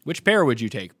 Hideki. Which pair would you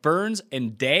take? Burns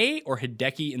and Day or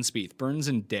Hideki and Spieth? Burns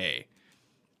and Day.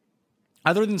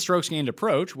 Other than strokes gained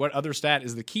approach, what other stat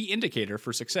is the key indicator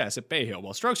for success at Bay Hill?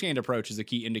 Well, strokes gained approach is the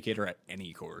key indicator at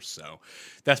any course, so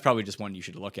that's probably just one you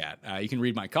should look at. You can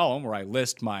read my column where I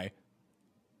list my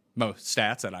most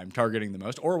stats that I'm targeting the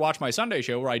most, or watch my Sunday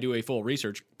show where I do a full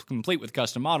research complete with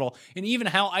custom model and even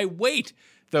how I weight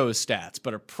those stats.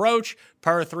 But approach,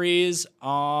 par threes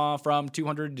from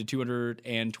 200 to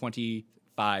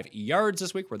 225 yards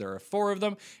this week, where there are 4 of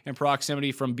them, and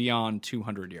proximity from beyond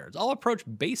 200 yards. All approach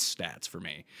base stats for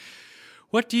me.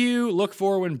 What do you look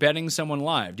for when betting someone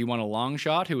live? Do you want a long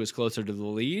shot who is closer to the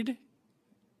lead,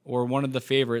 or one of the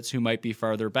favorites who might be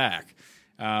farther back?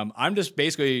 I'm just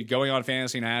basically going on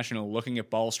Fantasy National, looking at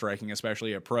ball striking,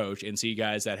 especially approach, and see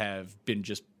guys that have been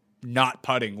just not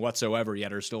putting whatsoever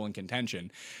yet are still in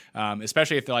contention.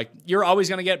 Especially if they're like, you're always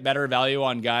going to get better value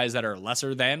on guys that are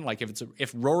lesser than, like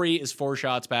if Rory is 4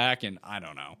 shots back and I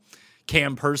don't know,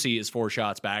 Cam Percy is 4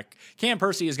 shots back, Cam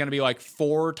Percy is going to be like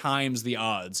 4 times the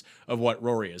odds of what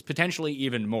Rory is, potentially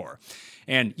even more.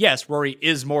 And yes, Rory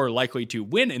is more likely to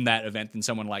win in that event than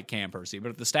someone like Cam Percy. But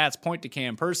if the stats point to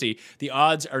Cam Percy, the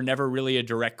odds are never really a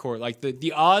direct correlation. Like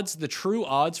the true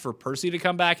odds for Percy to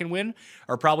come back and win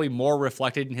are probably more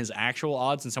reflected in his actual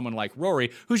odds than someone like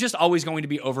Rory, who's just always going to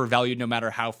be overvalued no matter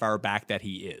how far back that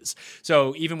he is.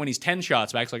 So even when he's 10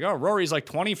 shots back, it's like, oh, Rory's like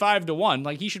 25 to 1.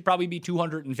 Like he should probably be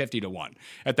 250 to 1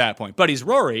 at that point. But he's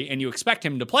Rory, and you expect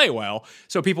him to play well,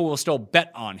 so people will still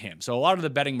bet on him. So a lot of the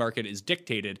betting market is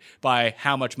dictated by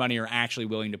how much money you're actually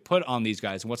willing to put on these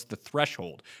guys and what's the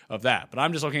threshold of that. But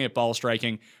I'm just looking at ball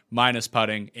striking minus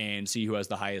putting and see who has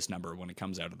the highest number when it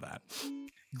comes out of that.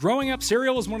 Growing up,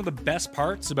 cereal is one of the best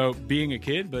parts about being a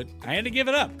kid, but I had to give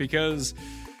it up because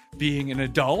being an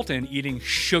adult and eating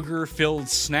sugar-filled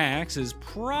snacks is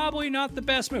probably not the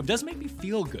best move. It doesn't make me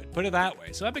feel good, put it that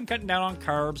way. So I've been cutting down on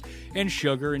carbs and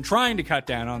sugar and trying to cut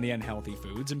down on the unhealthy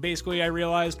foods. And basically I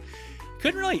realized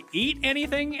couldn't really eat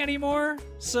anything anymore,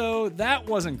 so that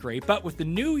wasn't great. But with the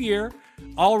new year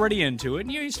already into it,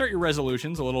 and you start your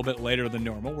resolutions a little bit later than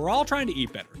normal, we're all trying to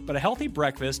eat better. But a healthy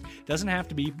breakfast doesn't have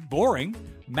to be boring.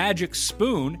 Magic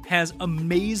Spoon has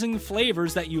amazing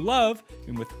flavors that you love,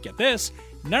 and with, get this,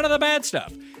 none of the bad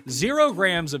stuff. 0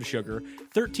 grams of sugar,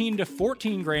 13 to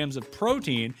 14 grams of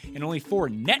protein, and only 4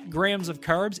 net grams of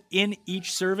carbs in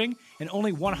each serving, and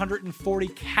only 140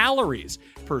 calories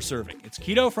per serving. It's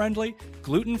keto-friendly,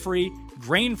 gluten-free,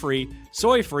 grain-free,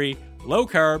 soy-free,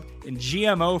 low-carb, and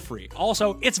GMO-free.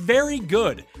 Also, it's very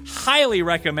good. Highly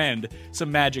recommend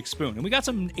some Magic Spoon. And we got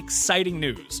some exciting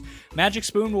news. Magic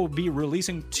Spoon will be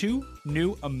releasing 2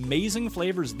 new amazing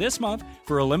flavors this month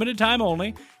for a limited time only.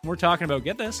 And we're talking about,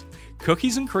 get this,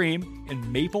 cookies and cream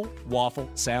and maple waffle.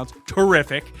 Sounds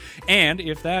terrific. And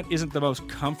if that isn't the most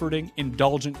comforting,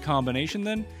 indulgent combination,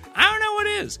 then I don't know what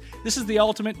is. This is the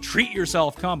ultimate treat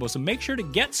yourself combo, so make sure to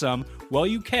get some while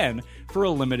you can for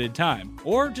a limited time.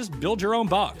 Or just build your own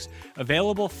box.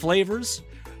 Available flavors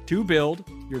to build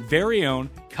your very own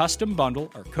custom bundle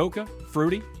are coca,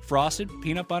 fruity, frosted,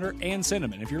 peanut butter, and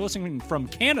cinnamon. If you're listening from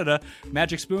Canada,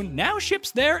 Magic Spoon now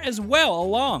ships there as well,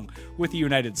 along with the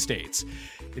United States.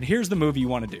 And here's the move you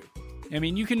want to do. I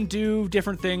mean, you can do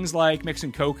different things like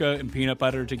mixing coca and peanut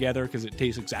butter together because it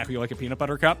tastes exactly like a peanut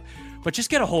butter cup, but just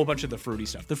get a whole bunch of the fruity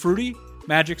stuff. The Fruity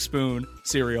Magic Spoon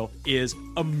cereal is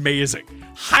amazing.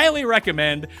 Highly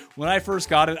recommend. When I first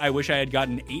got it, I wish I had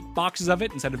gotten 8 boxes of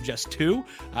it instead of just 2,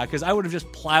 because I would have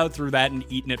just plowed through that and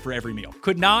eaten it for every meal.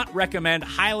 Could not recommend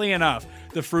highly enough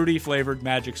the fruity flavored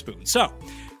Magic Spoon. So,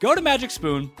 go to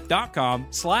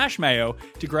magicspoon.com/mayo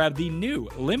to grab the new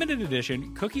limited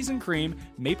edition cookies and cream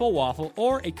maple waffle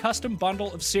or a custom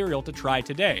bundle of cereal to try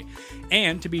today.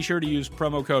 And to be sure to use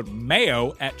promo code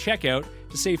MAYO at checkout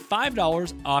to save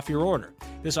 $5 off your order.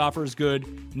 This offer is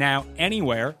good now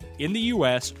anywhere in the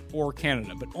US or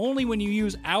Canada, but only when you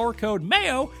use our code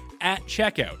MAYO at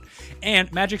checkout.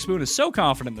 And Magic Spoon is so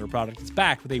confident in their product, it's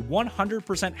backed with a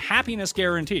 100% happiness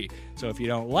guarantee. So if you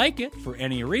don't like it for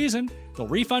any reason, they'll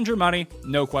refund your money,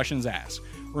 no questions asked.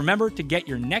 Remember to get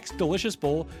your next delicious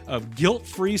bowl of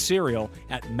guilt-free cereal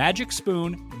at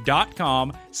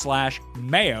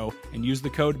magicspoon.com/mayo and use the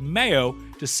code MAYO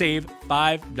to save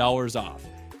 $5 off.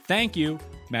 Thank you,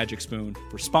 Magic Spoon,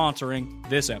 for sponsoring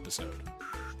this episode.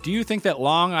 Do you think that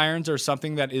long irons are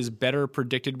something that is better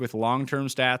predicted with long-term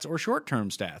stats or short-term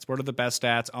stats? What are the best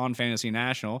stats on Fantasy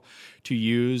National to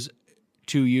use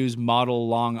model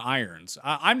long irons?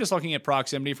 I'm just looking at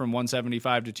proximity from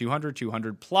 175 to 200,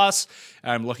 200 plus.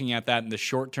 I'm looking at that in the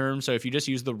short term. So if you just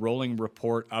use the rolling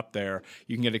report up there,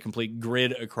 you can get a complete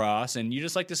grid across. And you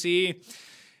just like to see,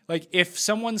 like, if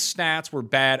someone's stats were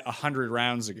bad 100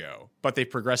 rounds ago, but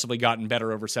they've progressively gotten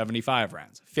better over 75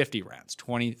 rounds, 50 rounds,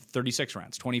 36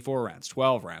 rounds, 24 rounds,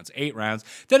 12 rounds, 8 rounds,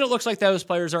 then it looks like those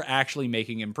players are actually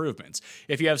making improvements.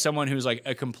 If you have someone who's like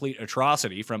a complete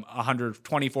atrocity from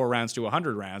 124 rounds to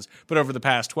 100 rounds, but over the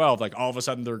past 12, like all of a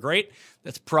sudden they're great,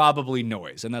 that's probably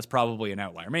noise, and that's probably an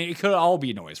outlier. I mean, it could all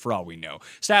be noise for all we know.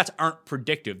 Stats aren't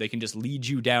predictive. They can just lead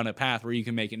you down a path where you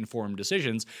can make informed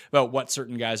decisions about what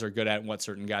certain guys are good at and what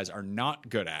certain guys are not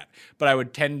good at.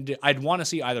 But I'd want to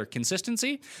see either consistency.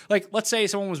 Like, let's say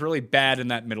someone was really bad in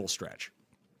that middle stretch.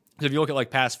 So if you look at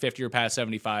like past 50 or past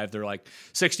 75, they're like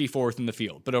 64th in the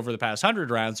field. But over the past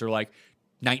 100 rounds, they're like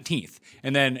 19th.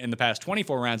 And then in the past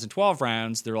 24 rounds and 12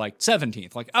 rounds, they're like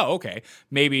 17th. Like, oh, okay.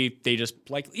 Maybe they just,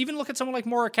 like, even look at someone like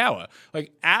Morikawa.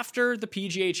 Like, after the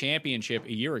PGA Championship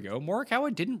a year ago,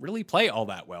 Morikawa didn't really play all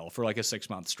that well for like a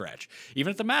 6-month stretch.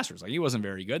 Even at the Masters, like, he wasn't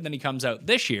very good. Then he comes out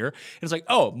this year, and it's like,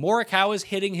 oh, Morikawa's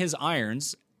hitting his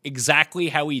irons exactly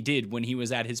how he did when he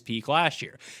was at his peak last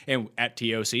year. And at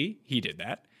TOC, he did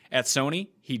that. At Sony,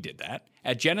 he did that.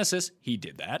 At Genesis, he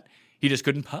did that. He just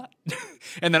couldn't putt.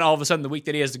 And then all of a sudden, the week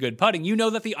that he has the good putting, you know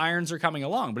that the irons are coming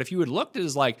along. But if you had looked at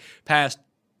his like past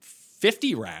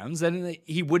 50 rounds, then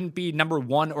he wouldn't be number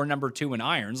 1 or number 2 in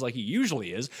irons like he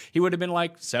usually is. He would have been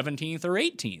like 17th or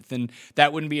 18th. And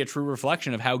that wouldn't be a true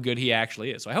reflection of how good he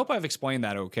actually is. So I hope I've explained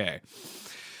that okay.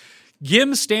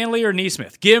 Gim, Stanley, or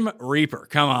Neesmith? Gim, Reaper.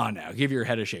 Come on now. Give your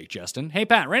head a shake, Justin. Hey,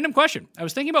 Pat, random question. I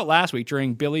was thinking about last week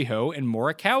during Billy Ho and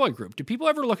Morikawa group. Do people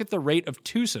ever look at the rate of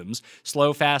twosomes,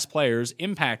 slow, fast players,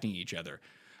 impacting each other?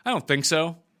 I don't think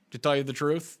so, to tell you the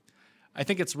truth. I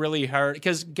think it's really hard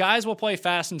because guys will play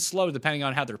fast and slow depending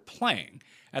on how they're playing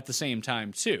at the same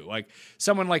time, too. Like,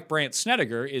 someone like Brandt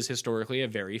Snedeker is historically a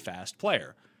very fast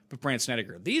player. But Brandt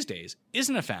Snedeker these days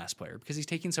isn't a fast player because he's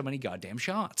taking so many goddamn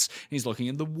shots. And he's looking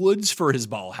in the woods for his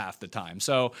ball half the time.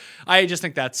 So I just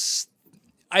think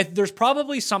there's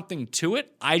probably something to it.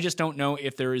 I just don't know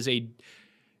if there is a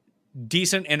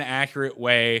decent and accurate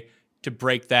way to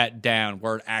break that down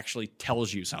where it actually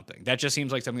tells you something. That just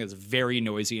seems like something that's very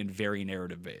noisy and very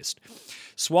narrative-based.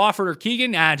 Swafford or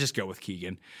Keegan? Just go with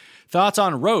Keegan. Thoughts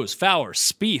on Rose, Fowler,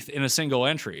 Spieth in a single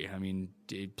entry? I mean,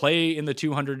 play in the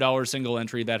 $200 single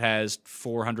entry that has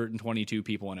 422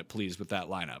 people in it, please, with that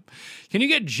lineup. Can you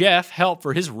get Jeff help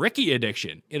for his Ricky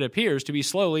addiction? It appears to be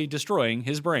slowly destroying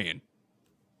his brain.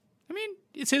 I mean,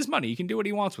 it's his money. He can do what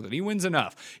he wants with it. He wins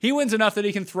enough. He wins enough that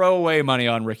he can throw away money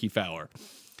on Ricky Fowler.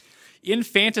 In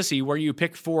fantasy, where you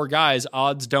pick 4 guys,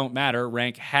 odds don't matter.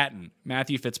 Rank Hatton,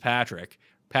 Matthew Fitzpatrick,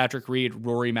 Patrick Reed,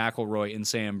 Rory McIlroy, and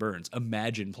Sam Burns.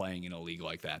 Imagine playing in a league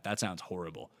like that. That sounds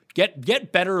horrible.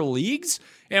 Get better leagues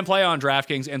and play on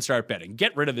DraftKings and start betting.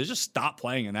 Get rid of this. Just stop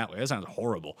playing in that way. That sounds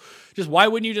horrible. Just why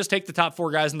wouldn't you just take the top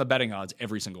 4 guys in the betting odds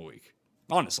every single week?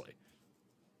 Honestly.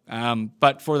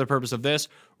 But for the purpose of this,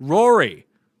 Rory.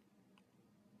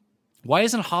 Why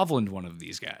isn't Hovland one of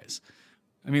these guys?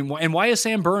 I mean, and why is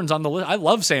Sam Burns on the list? I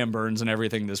love Sam Burns and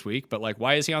everything this week, but like,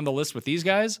 why is he on the list with these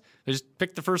guys? They just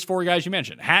pick the first 4 guys you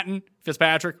mentioned. Hatton,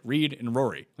 Fitzpatrick, Reed, and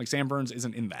Rory. Like, Sam Burns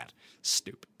isn't in that.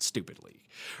 Stupid league.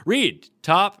 Reed,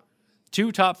 top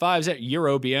 5s at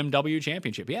Euro BMW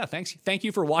Championship. Yeah, thanks. Thank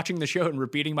you for watching the show and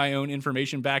repeating my own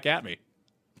information back at me.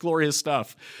 Glorious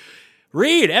stuff.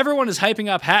 Reed, everyone is hyping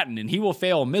up Hatton, and he will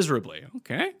fail miserably.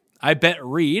 Okay. I bet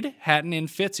Reed, Hatton, and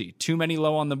Fitzy. Too many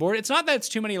low on the board. It's not that it's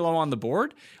too many low on the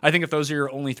board. I think if those are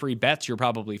your only 3 bets, you're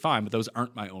probably fine, but those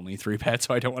aren't my only 3 bets,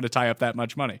 so I don't want to tie up that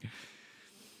much money.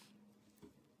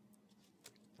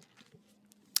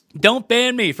 Don't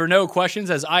ban me for no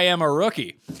questions, as I am a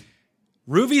rookie.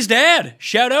 Ruvy's dad,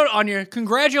 shout out on your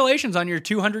congratulations on your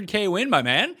 200K win, my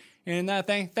man. And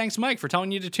thanks, Mike, for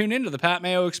telling you to tune into the Pat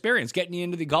Mayo Experience, getting you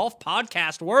into the golf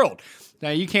podcast world.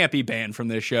 Now, you can't be banned from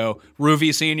this show,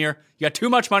 Ruvy Sr. You got too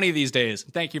much money these days.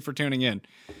 Thank you for tuning in.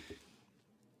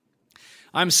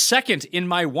 I'm second in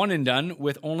my one and done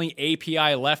with only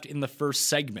API left in the first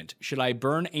segment. Should I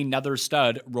burn another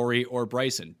stud, Rory or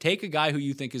Bryson? Take a guy who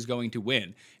you think is going to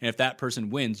win, and if that person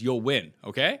wins, you'll win.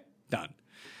 Okay? Done.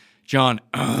 John,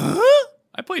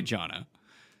 I played Jonna.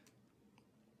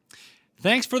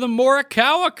 Thanks for the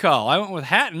Morikawa call. I went with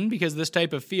Hatton because this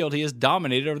type of field he has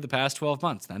dominated over the past 12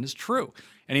 months. That is true.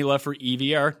 Any love for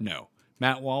EVR? No.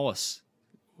 Matt Wallace.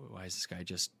 Why is this guy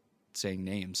just saying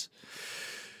names?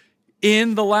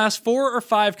 In the last 4 or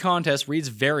 5 contests, Reed's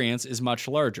variance is much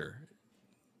larger.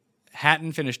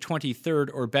 Hatton finished 23rd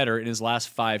or better in his last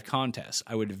 5 contests.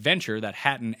 I would venture that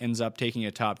Hatton ends up taking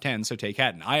a top 10, so take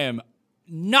Hatton. I am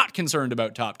not concerned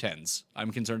about top 10s.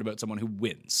 I'm concerned about someone who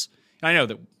wins. And I know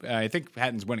that I think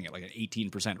Hatton's winning at like an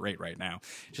 18% rate right now.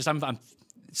 Just I'm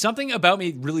something about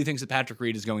me really thinks that Patrick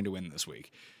Reed is going to win this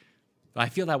week. But I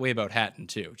feel that way about Hatton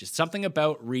too. Just something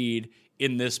about Reed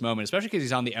in this moment, especially because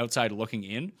he's on the outside looking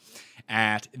in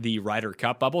at the Ryder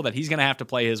Cup bubble, that he's going to have to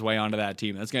play his way onto that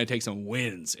team. That's going to take some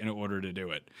wins in order to do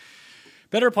it.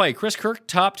 Better play Chris Kirk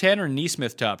top 10 or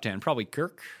Neesmith top 10? Probably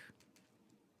Kirk.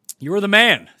 You're the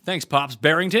man. Thanks, Pops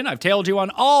Barrington. I've tailed you on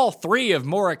all 3 of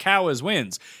Morikawa's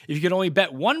wins. If you could only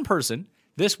bet one person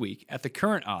this week at the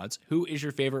current odds, who is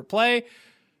your favorite play?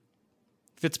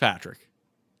 Fitzpatrick.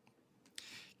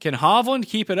 Can Hovland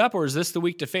keep it up, or is this the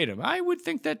week to fade him? I would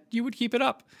think that you would keep it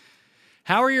up.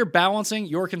 How are you balancing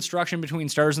your construction between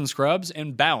stars and scrubs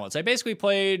and balance? I basically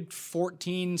played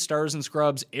 14 stars and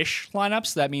scrubs-ish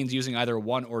lineups. That means using either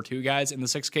 1 or 2 guys in the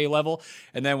 6K level.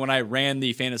 And then when I ran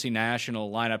the Fantasy National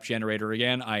lineup generator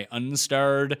again, I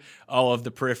unstarred all of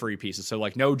the periphery pieces. So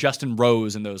like no Justin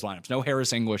Rose in those lineups, no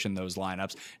Harris English in those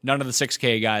lineups, none of the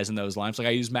 6K guys in those lineups. Like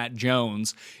I used Matt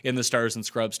Jones in the stars and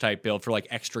scrubs type build for like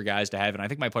extra guys to have. And I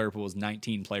think my player pool was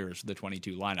 19 players for the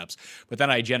 22 lineups. But then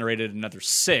I generated another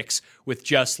 6 with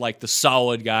just like the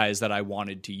solid guys that I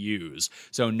wanted to use.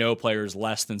 So no players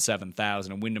less than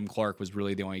 7,000. And Wyndham Clark was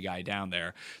really the only guy down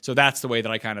there. So that's the way that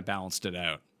I kind of balanced it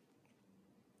out.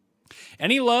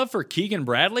 Any love for Keegan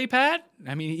Bradley, Pat?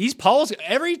 I mean, he's Paul's.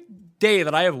 Every day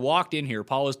that I have walked in here,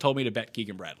 Paul has told me to bet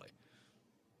Keegan Bradley.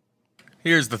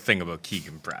 Here's the thing about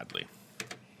Keegan Bradley.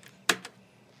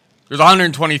 There's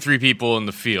 123 people in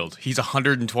the field. He's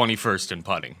 121st in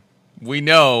putting. We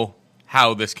know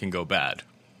how this can go bad.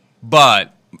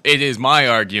 But it is my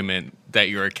argument that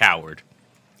you're a coward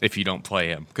if you don't play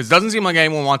him. Because it doesn't seem like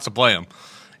anyone wants to play him.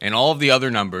 And all of the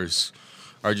other numbers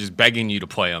are just begging you to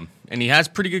play him. And he has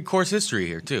pretty good course history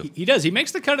here, too. He does. He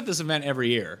makes the cut at this event every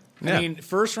year. Yeah. I mean,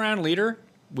 first-round leader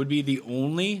would be the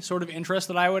only sort of interest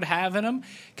that I would have in him.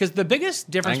 Because the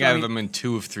biggest difference... I think I have him in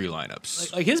 2 of 3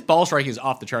 lineups. Like his ball striking is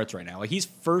off the charts right now. Like he's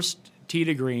first tee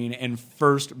to green and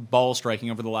first ball striking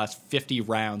over the last 50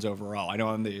 rounds overall. I know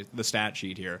on the stat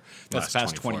sheet here, that's the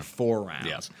past 24 rounds.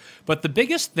 Yeah. But the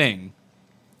biggest thing,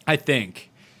 I think,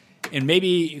 and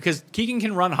maybe because Keegan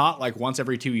can run hot like once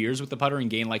every 2 years with the putter and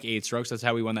gain like 8 strokes. That's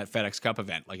how we won that FedEx Cup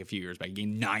event like a few years back. He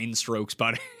gained 9 strokes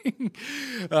putting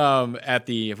at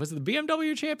was it the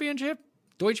BMW Championship?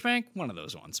 Deutsche Bank? One of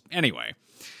those ones. Anyway.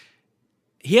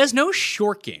 He has no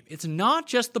short game. It's not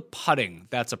just the putting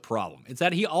that's a problem. It's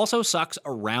that he also sucks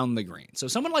around the green. So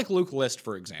someone like Luke List,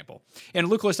 for example, and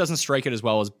Luke List doesn't strike it as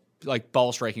well as, like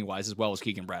ball striking wise, as well as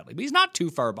Keegan Bradley, but he's not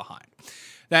too far behind.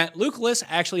 That Luke List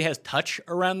actually has touch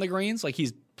around the greens. Like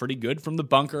he's pretty good from the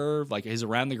bunker. Like his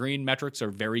around the green metrics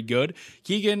are very good.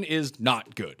 Keegan is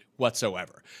not good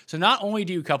whatsoever. So not only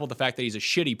do you couple the fact that he's a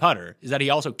shitty putter, is that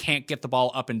he also can't get the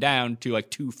ball up and down to like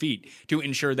 2 feet to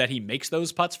ensure that he makes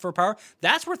those putts for par.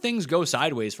 That's where things go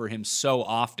sideways for him so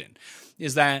often,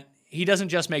 is that he doesn't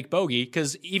just make bogey,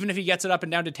 because even if he gets it up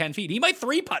and down to 10 feet, he might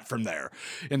 3-putt from there.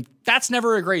 And that's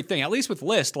never a great thing. At least with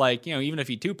List, like, you know, even if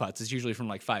he 2-putts, it's usually from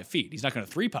like 5 feet. He's not going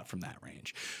to 3-putt from that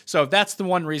range. So that's the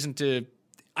one reason to,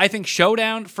 I think,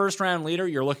 showdown, first-round leader,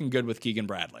 you're looking good with Keegan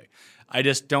Bradley. I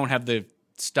just don't have the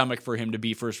stomach for him to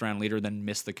be first-round leader, then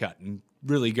miss the cut and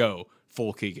really go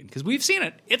full Keegan, because we've seen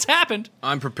it. It's happened.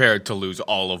 I'm prepared to lose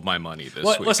all of my money this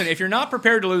week. Listen, if you're not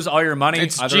prepared to lose all your money,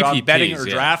 It's either on GPPs, betting or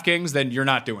yeah. DraftKings, then you're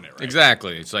not doing it right.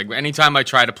 Exactly. It's like anytime I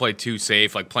try to play too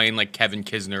safe, like playing like Kevin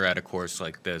Kisner at a course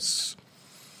like this,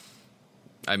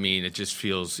 I mean, it just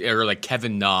feels, or like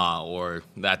Kevin Na or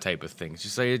that type of thing. It's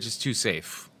just like, it's just too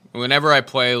safe. Whenever I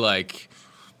play like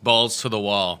balls to the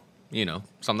wall, you know,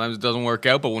 sometimes it doesn't work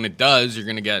out, but when it does, you're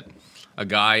going to get a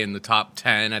guy in the top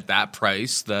 10 at that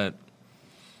price that,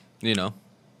 you know,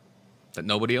 that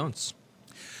nobody owns.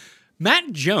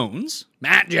 Matt Jones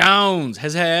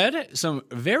has had some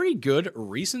very good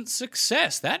recent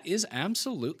success. That is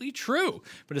absolutely true.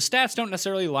 But his stats don't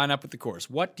necessarily line up with the course.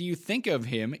 What do you think of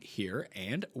him here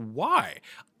and why?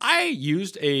 I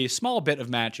used a small bit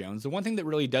of Matt Jones. The one thing that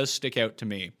really does stick out to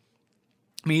me,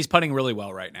 I mean, he's putting really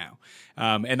well right now,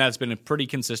 and that's been a pretty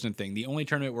consistent thing. The only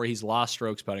tournament where he's lost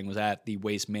strokes putting was at the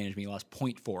Waste Management. He lost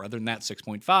 0.4. Other than that,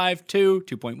 6.5, 2,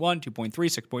 2.1, 2.3,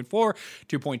 6.4,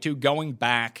 2.2, going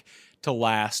back to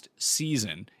last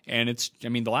season. And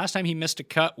the last time he missed a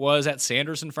cut was at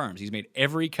Sanderson Farms. He's made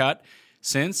every cut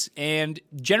since, and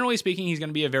generally speaking, he's going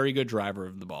to be a very good driver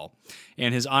of the ball.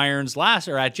 And his irons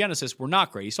at Genesis were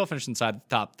not great. He still finished inside the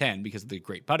top 10 because of the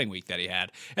great putting week that he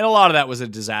had. And a lot of that was a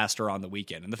disaster on the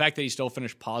weekend. And the fact that he still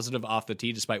finished positive off the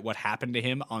tee despite what happened to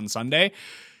him on Sunday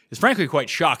is frankly quite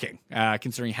shocking,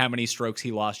 considering how many strokes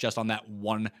he lost just on that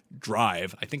one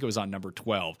drive. I think it was on number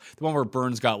 12, the one where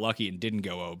Burns got lucky and didn't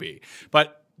go OB.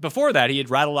 But before that, he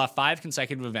had rattled off 5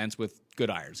 consecutive events with good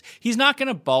irons. He's not going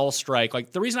to ball strike.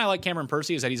 Like, the reason I like Cameron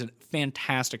Percy is that he's a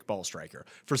fantastic ball striker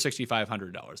for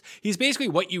 $6,500. He's basically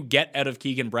what you get out of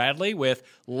Keegan Bradley with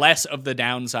less of the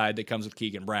downside that comes with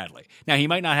Keegan Bradley. Now, he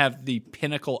might not have the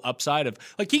pinnacle upside of,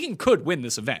 like, Keegan could win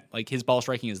this event. Like, his ball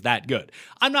striking is that good.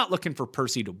 I'm not looking for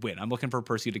Percy to win. I'm looking for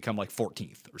Percy to come like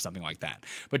 14th or something like that.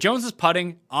 But Jones is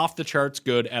putting off the charts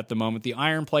good at the moment. The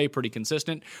iron play pretty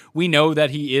consistent. We know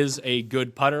that he is a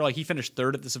good putter. Like, he finished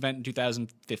 3rd at this event in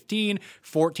 2015,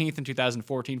 14th in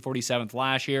 2014, 47th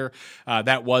last year.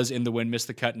 That was in the win, missed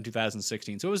the cut in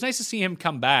 2016. So it was nice to see him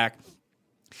come back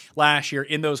last year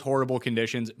in those horrible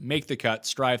conditions, make the cut,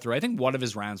 strive through. I think one of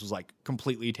his rounds was like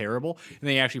completely terrible. And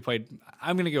then he actually played,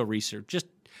 I'm going to go research, just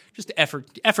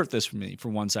effort this for me for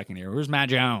 1 second here. Where's Matt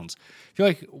Jones? I feel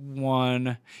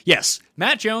like yes,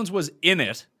 Matt Jones was in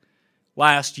it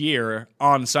last year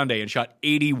on Sunday and shot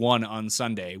 81 on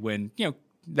Sunday when,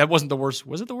 that wasn't the worst.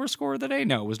 Was it the worst score of the day?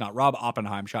 No, it was not. Rob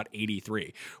Oppenheim shot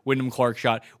 83. Wyndham Clark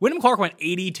went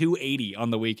 82-80 on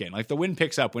the weekend. Like, the wind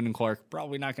picks up, Wyndham Clark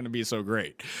probably not going to be so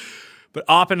great. But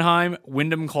Oppenheim,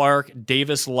 Wyndham Clark,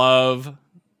 Davis Love,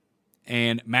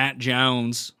 and Matt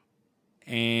Jones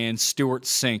and Stuart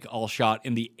Sink all shot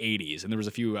in the 80s. And there was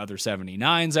a few other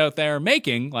 79s out there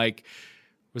making, like,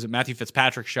 was it Matthew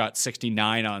Fitzpatrick shot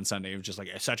 69 on Sunday? It was just like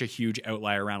such a huge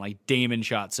outlier round. Like, Damon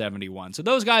shot 71. So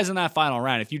those guys in that final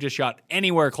round, if you just shot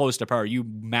anywhere close to par, you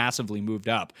massively moved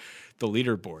up the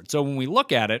leaderboard. So when we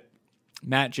look at it,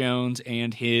 Matt Jones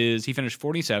and he finished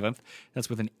 47th. That's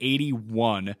with an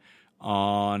 81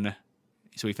 on,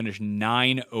 so he finished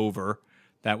 9 over.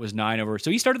 That was 9 over. So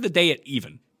he started the day at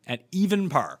even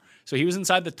par. So he was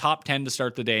inside the top 10 to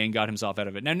start the day and got himself out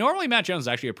of it. Now, normally Matt Jones is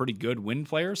actually a pretty good wind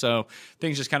player, so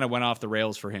things just kind of went off the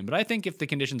rails for him. But I think if the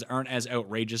conditions aren't as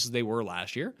outrageous as they were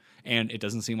last year, and it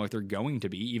doesn't seem like they're going to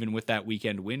be, even with that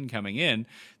weekend wind coming in,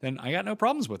 then I got no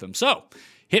problems with him. So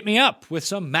hit me up with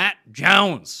some Matt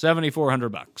Jones,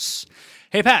 $7,400.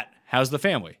 Hey, Pat, how's the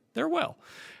family? They're well.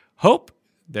 Hope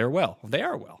they're well. They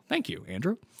are well. Thank you,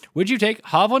 Andrew. Would you take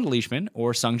Hovland Leishman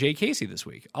or Sungjae Casey this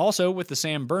week? Also, with the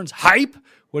Sam Burns hype,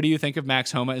 what do you think of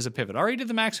Max Homa as a pivot? I already did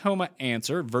the Max Homa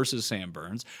answer versus Sam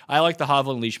Burns. I like the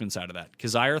Hovland Leishman side of that.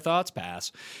 Kazire thoughts?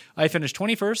 Pass. I finished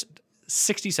 21st,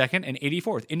 62nd, and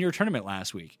 84th in your tournament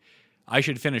last week. I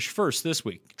should finish first this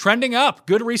week. Trending up.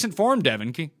 Good recent form,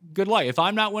 Devin. Good luck. If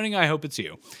I'm not winning, I hope it's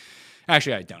you.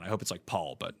 Actually, I don't. I hope it's like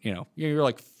Paul, but, you're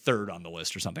like 3rd on the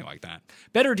list or something like that.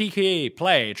 Better DK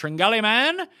play, Tringali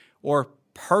Man or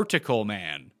Particle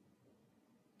Man,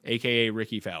 a.k.a.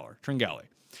 Ricky Fowler. Tringali.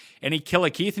 Any Killa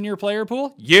Keith in your player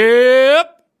pool?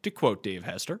 Yep, to quote Dave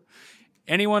Hester.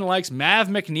 Anyone likes Mav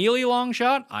McNeely long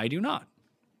shot? I do not.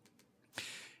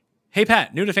 Hey,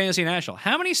 Pat, new to Fantasy National.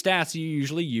 How many stats do you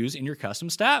usually use in your custom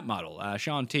stat model?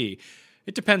 Sean T.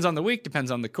 It depends on the week,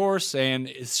 depends on the course,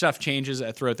 and stuff changes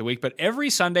throughout the week. But every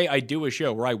Sunday, I do a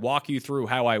show where I walk you through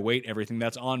how I weight everything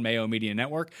that's on Mayo Media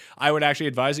Network. I would actually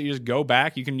advise that you just go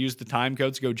back. You can use the time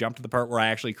codes to go jump to the part where I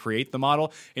actually create the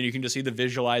model, and you can just see the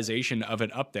visualization of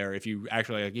it up there. If you're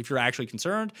actually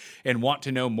concerned and want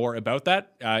to know more about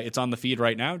that, it's on the feed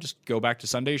right now. Just go back to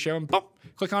Sunday's show and boom,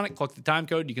 click on it, click the time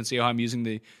code. You can see how I'm using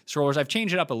the strollers. I've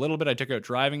changed it up a little bit. I took out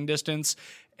driving distance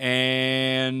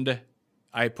and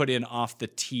I put in off the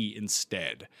tee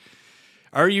instead.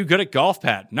 Are you good at golf,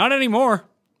 Pat? Not anymore.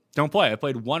 Don't play. I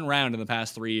played 1 round in the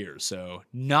past 3 years, so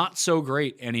not so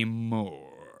great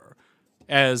anymore.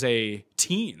 As a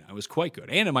teen, I was quite good.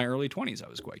 And in my early 20s, I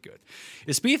was quite good.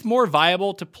 Is Spieth more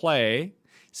viable to play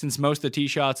since most of the tee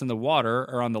shots in the water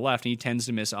are on the left and he tends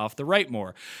to miss off the right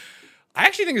more? I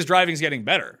actually think his driving's getting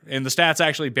better, and the stats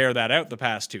actually bear that out the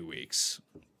past 2 weeks.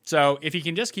 So if he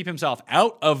can just keep himself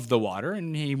out of the water,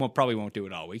 and he probably won't do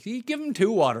it all week, you give him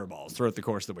 2 water balls throughout the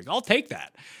course of the week. I'll take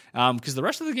that because the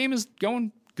rest of the game is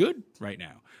going good right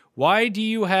now. Why do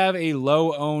you have a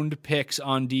low-owned picks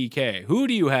on DK? Who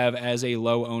do you have as a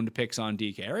low-owned picks on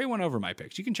DK? I already went over my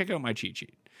picks. You can check out my cheat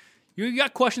sheet. You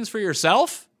got questions for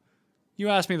yourself? You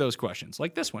ask me those questions,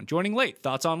 like this one. Joining late.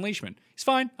 Thoughts on Leishman? He's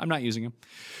fine. I'm not using him.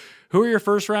 Who are your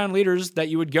first-round leaders that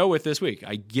you would go with this week?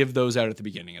 I give those out at the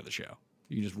beginning of the show.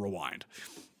 You can just rewind.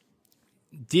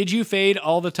 Did you fade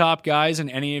all the top guys in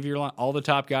any of your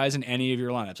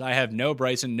lineups? I have no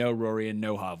Bryson, no Rory, and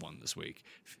no Hovland this week.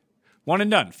 One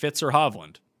and done. Fitz or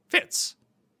Hovland? Fitz.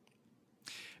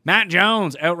 Matt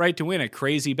Jones outright to win, a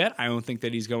crazy bet. I don't think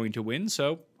that he's going to win,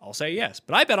 so I'll say yes.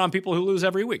 But I bet on people who lose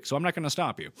every week, so I'm not going to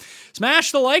stop you.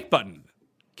 Smash the like button.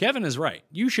 Kevin is right.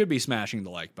 You should be smashing the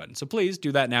like button, so please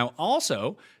do that now.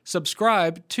 Also,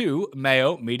 subscribe to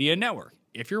Mayo Media Network.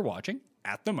 If you're watching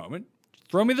at the moment,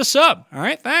 throw me the sub. All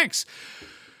right, thanks.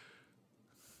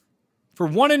 For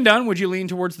one and done, would you lean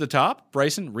towards the top,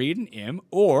 Bryson, Reed, and Im,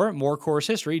 or more course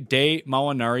history, Day,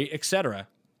 Molinari, etc.?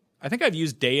 I think I've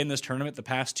used Day in this tournament the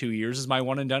past 2 years as my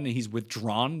one and done, and he's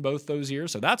withdrawn both those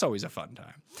years, so that's always a fun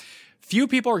time. Few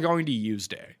people are going to use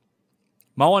Day.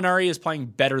 Molinari is playing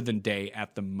better than Day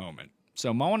at the moment.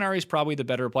 So Molinari is probably the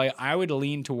better play. I would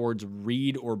lean towards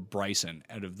Reed or Bryson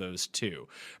out of those two.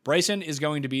 Bryson is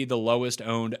going to be the lowest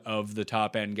owned of the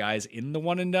top end guys in the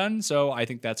one and done, so I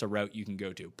think that's a route you can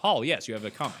go to. Paul, yes, you have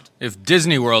a comment. If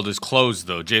Disney World is closed,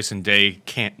 though, Jason Day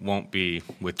won't be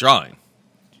withdrawing.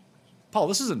 Paul,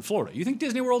 this is in Florida. You think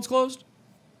Disney World's closed?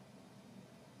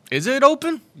 Is it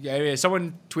open? Yeah,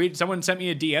 someone sent me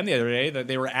a DM the other day that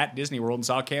they were at Disney World and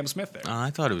saw Cam Smith there. I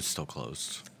thought it was still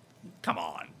closed. Come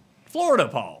on. Florida,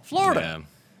 Paul. Florida. Yeah.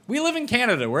 We live in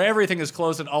Canada where everything is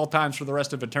closed at all times for the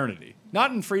rest of eternity.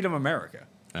 Not in Freedom America.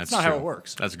 That's not true. how it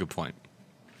works. That's a good point.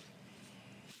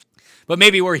 But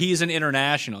maybe where he's an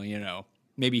international,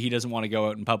 maybe he doesn't want to go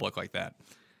out in public like that.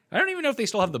 I don't even know if they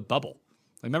still have the bubble.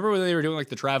 Remember when they were doing like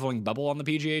the traveling bubble on the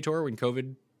PGA Tour when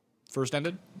COVID first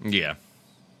ended? Yeah.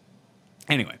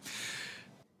 Anyway,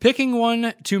 picking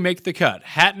one to make the cut,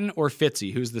 Hatton or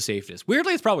Fitzy, who's the safest?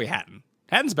 Weirdly, it's probably Hatton.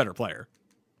 Hatton's a better player.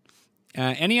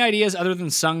 Any ideas other than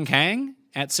Sung Kang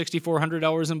at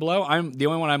 $6,400 and below? The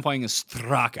only one I'm playing is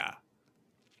Straka.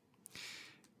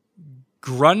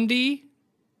 Grundy,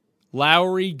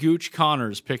 Lowry, Gooch,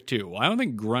 Connors, pick two. Well, I don't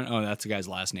think oh, that's the guy's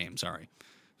last name. Sorry. I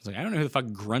was like, I don't know who the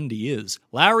fuck Grundy is.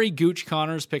 Lowry, Gooch,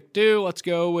 Connors, pick two. Let's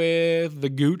go with the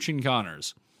Gooch and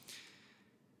Connors.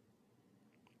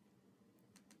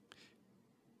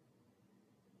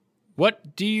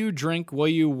 What do you drink while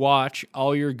you watch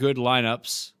all your good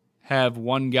lineups have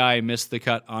one guy miss the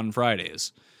cut on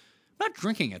Fridays? I'm not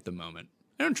drinking at the moment.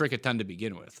 I don't drink a ton to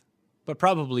begin with, but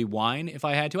probably wine if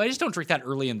I had to. I just don't drink that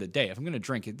early in the day. If I'm going to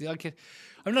drink it,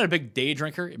 I'm not a big day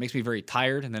drinker. It makes me very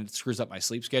tired, and then it screws up my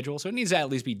sleep schedule. So it needs to at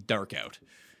least be dark out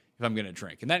if I'm going to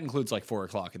drink. And that includes like 4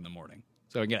 o'clock in the morning.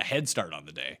 So I can get a head start on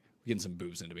the day, getting some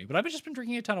booze into me. But I've just been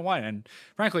drinking a ton of wine. And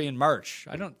frankly, in March,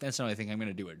 I don't necessarily think I'm going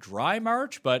to do a dry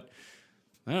March, but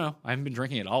I don't know. I haven't been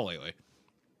drinking at all lately.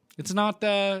 It's not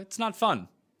fun.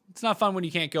 It's not fun when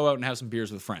you can't go out and have some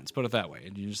beers with friends, put it that way.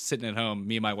 And you're just sitting at home,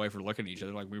 me and my wife are looking at each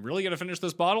other like, we really going to finish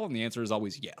this bottle? And the answer is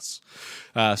always yes.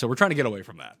 So we're trying to get away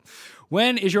from that.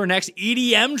 When is your next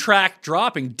EDM track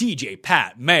dropping? DJ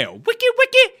Pat Mayo. Wiki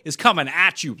is coming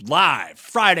at you live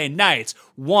Friday nights,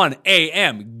 1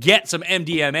 a.m. Get some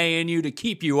MDMA in you to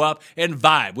keep you up and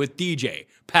vibe with DJ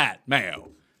Pat Mayo.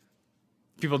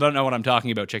 People don't know what I'm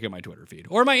talking about, check out my Twitter feed.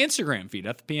 Or my Instagram feed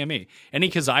at the PME.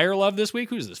 Any Kazire love this week?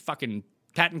 Who's this, fucking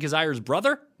Patton Kazire's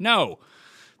brother? No.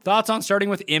 Thoughts on starting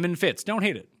with Im and Fitz? Don't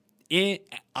hate it.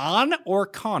 On or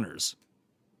Connors?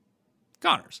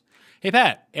 Connors. Hey,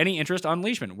 Pat, any interest on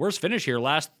Leishman? Worst finish here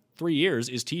last 3 years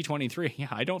is T23. Yeah,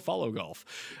 I don't follow golf.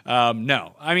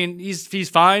 No. I mean, he's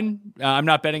fine. I'm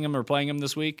not betting him or playing him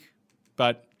this week,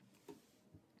 but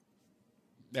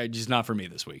just not for me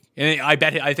this week. And I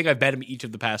think I've bet him each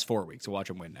of the past 4 weeks to watch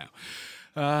him win now.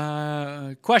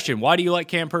 Question, why do you like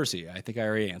Cam Percy? I think I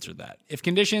already answered that. If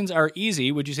conditions are easy,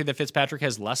 would you say that Fitzpatrick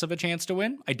has less of a chance to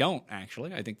win? I don't,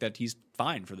 actually. I think that he's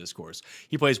fine for this course.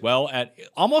 He plays well at,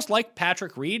 almost like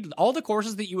Patrick Reed, all the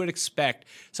courses that you would expect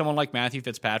someone like Matthew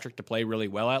Fitzpatrick to play really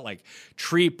well at, like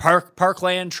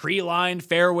parkland, tree-lined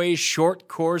fairways, short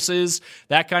courses,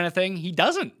 that kind of thing. He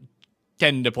doesn't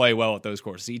tend to play well at those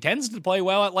courses. He tends to play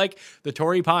well at like the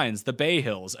Torrey Pines, the Bay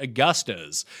Hills,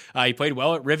 Augustas. He played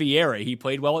well at Riviera. He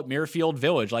played well at Muirfield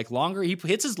Village. He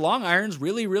hits his long irons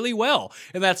really, really well.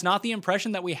 And that's not the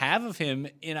impression that we have of him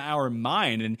in our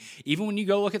mind. And even when you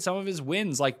go look at some of his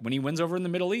wins, like when he wins over in the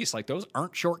Middle East, like those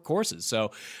aren't short courses.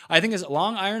 So I think his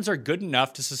long irons are good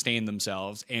enough to sustain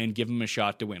themselves and give him a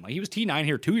shot to win. Like he was T9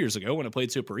 here 2 years ago when it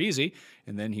played super easy.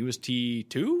 And then he was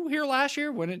T2 here last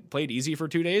year when it played easy for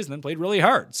 2 days and then played really really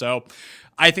hard. So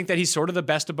I think that he's sort of the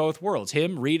best of both worlds.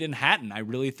 Him, Reed, and Hatton, I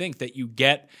really think that you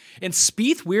get... And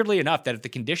Spieth, weirdly enough, that if the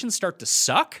conditions start to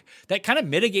suck, that kind of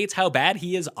mitigates how bad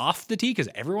he is off the tee, because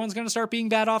everyone's going to start being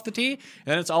bad off the tee, and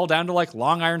then it's all down to like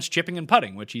long irons, chipping, and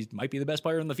putting, which he might be the best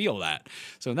player in the field at.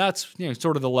 So that's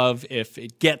sort of the love. If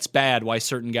it gets bad, why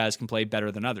certain guys can play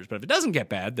better than others. But if it doesn't get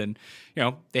bad, then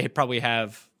they probably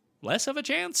have less of a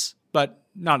chance, but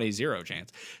not a zero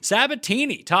chance.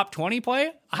 Sabatini, top 20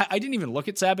 play? I didn't even look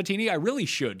at Sabatini. I really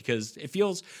should, because it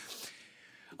feels...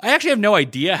 I actually have no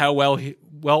idea how well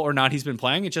or not he's been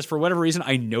playing. It's just for whatever reason,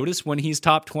 I notice when he's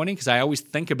top 20, because I always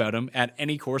think about him at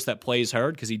any course that plays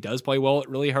hard, because he does play well at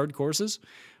really hard courses.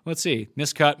 Let's see.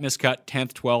 Miscut,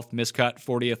 10th, 12th, miscut,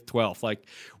 40th, 12th. Like,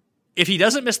 if he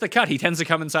doesn't miss the cut, he tends to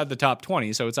come inside the top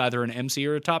 20, so it's either an MC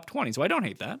or a top 20, so I don't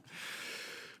hate that.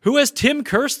 Who has Tim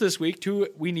cursed this week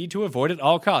we need to avoid at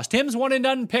all costs? Tim's one and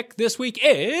done pick this week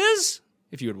is,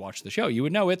 if you would watch the show, you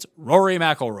would know it's Rory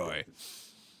McIlroy.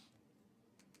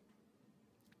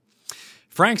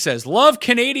 Frank says, love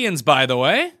Canadians, by the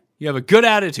way. You have a good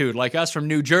attitude, like us from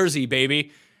New Jersey,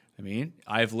 baby. I mean,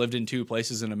 I've lived in 2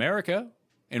 places in America,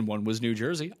 and one was New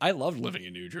Jersey. I loved living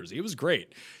in New Jersey. It was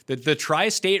great. The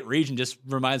tri-state region just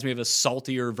reminds me of a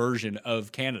saltier version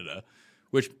of Canada,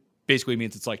 which basically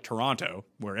means it's like Toronto,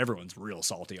 where everyone's real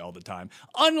salty all the time,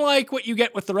 unlike what you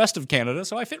get with the rest of Canada,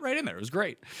 so I fit right in there. It was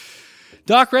great.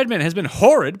 Doc Redman has been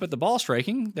horrid, but the ball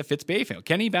striking that fits Bayfield.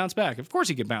 Can he bounce back? Of course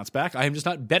he can bounce back. I am just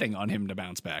not betting on him to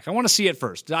bounce back. I want to see it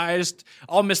first.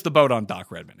 I'll miss the boat on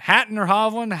Doc Redman. Hatton or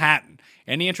Hovland? Hatton.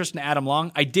 Any interest in Adam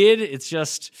Long? I did. It's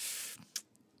just...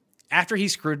 After he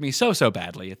screwed me so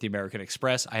badly at the American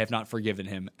Express, I have not forgiven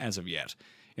him as of yet.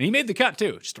 And he made the cut,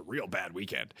 too. Just a real bad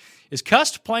weekend. Is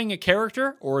Cust playing a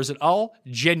character, or is it all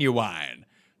genuine?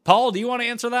 Paul, do you want to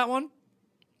answer that one?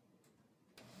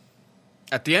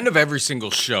 At the end of every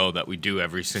single show that we do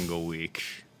every single week,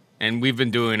 and we've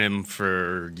been doing them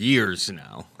for years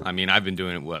now. I mean, I've been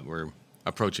doing it, we're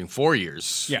approaching 4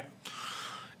 years. Yeah.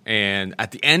 And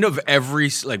at the end of every,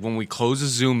 when we close a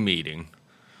Zoom meeting,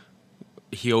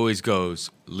 he always goes,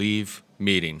 leave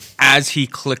meeting, as he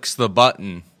clicks the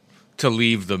button to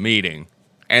leave the meeting.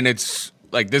 And it's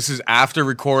like, this is after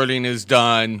recording is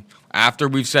done, after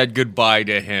we've said goodbye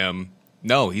to him.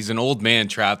 No, he's an old man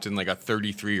trapped in like a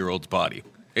 33-year-old's body.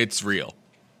 It's real.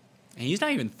 And he's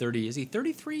not even 30. Is he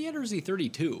 33 yet, or is he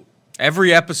 32?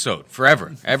 Every episode,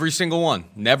 forever. Every single one.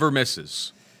 Never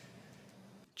misses.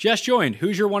 Just joined.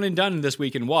 Who's your one and done this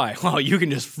week and why? Well, you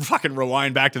can just fucking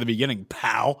rewind back to the beginning,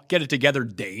 pal. Get it together,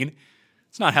 Dane.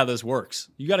 It's not how this works.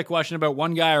 You got a question about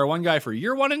one guy for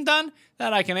your one and done?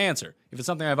 That I can answer. If it's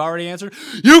something I've already answered,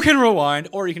 you can rewind,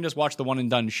 or you can just watch the one and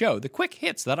done show, the quick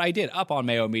hits that I did up on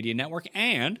Mayo Media Network,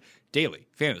 and daily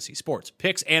fantasy sports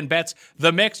picks and bets,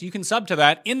 The Mix. You can sub to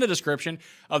that in the description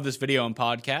of this video and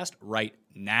podcast right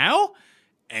now,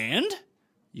 and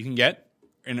you can get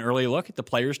an early look at the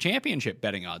Players' Championship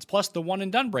betting odds, plus the one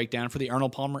and done breakdown for the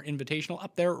Arnold Palmer Invitational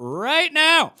up there right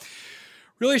now.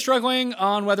 Really struggling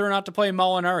on whether or not to play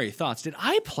Molinari. Thoughts? Did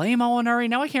I play Molinari?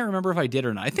 Now I can't remember if I did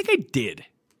or not. I think I did.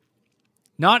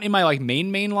 Not in my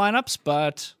main lineups,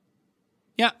 but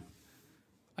yeah,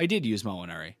 I did use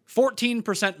Molinari. 14%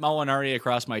 Molinari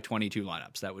across my 22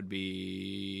 lineups. That would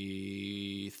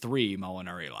be 3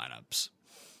 Molinari lineups.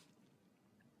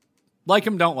 Like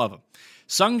him, don't love him.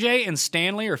 Sungjae and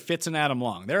Stanley or Fitz and Adam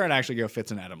Long. There I'd actually go Fitz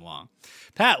and Adam Long.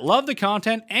 Pat, love the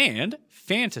content and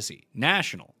Fantasy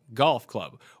National Golf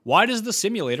Club. Why does the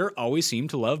simulator always seem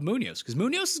to love Munoz? Because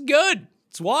Munoz is good.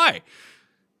 That's why.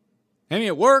 I mean,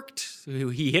 it worked.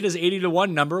 He hit his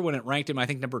 80-1 number when it ranked him, I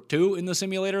think, number 2 in the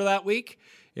simulator that week.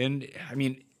 And, I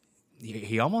mean,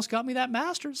 he almost got me that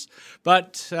Masters.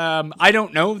 But I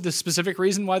don't know the specific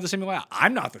reason why the simulator...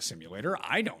 I'm not the simulator.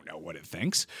 I don't know what it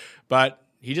thinks. But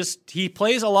he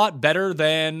plays a lot better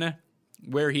than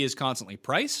where he is constantly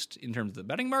priced in terms of the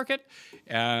betting market,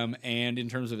 and in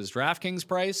terms of his DraftKings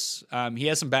price. He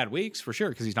has some bad weeks, for sure,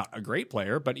 because he's not a great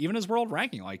player, but even his world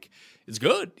ranking, it's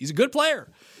good. He's a good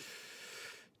player.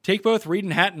 Take both Reed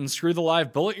and Hatton and screw the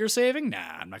live bullet you're saving?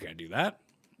 Nah, I'm not going to do that.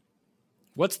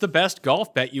 What's the best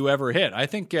golf bet you ever hit? I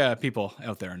think people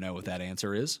out there know what that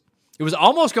answer is. It was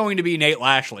almost going to be Nate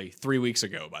Lashley 3 weeks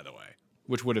ago, by the way,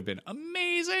 which would have been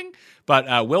amazing.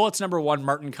 But Willett's number 1,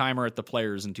 Martin Keimer at the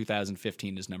Players in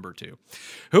 2015 is number 2.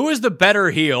 Who is the better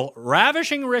heel,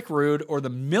 Ravishing Rick Rude or the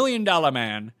 $1 Million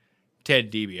Man,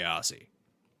 Ted DiBiase?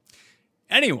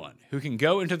 Anyone who can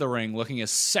go into the ring looking as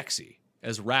sexy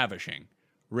as Ravishing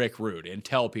Rick Rude and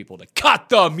tell people to cut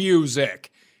the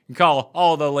music and call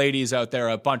all the ladies out there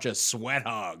a bunch of sweat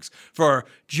hogs for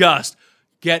just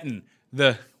getting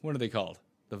the, what are they called?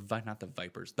 not the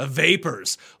Vipers, the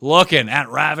Vapors looking at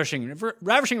Ravishing.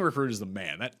 Ravishing Recruit is the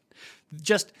man. That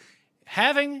just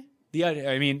having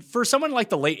I mean, for someone like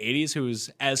the late 80s who's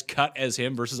as cut as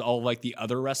him versus all like the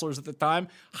other wrestlers at the time,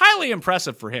 highly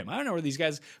impressive for him. I don't know where these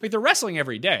guys, like they're wrestling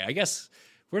every day. I guess,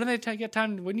 where do they get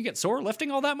time? When you get sore lifting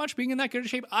all that much, being in that good of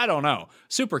shape? I don't know.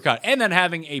 Super cut. And then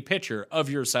having a picture of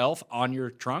yourself on your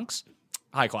trunks,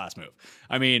 high class move.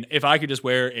 I mean, if I could just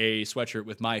wear a sweatshirt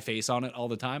with my face on it all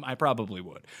the time, I probably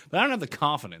would. But I don't have the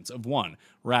confidence of one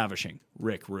Ravishing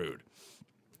Rick Rude.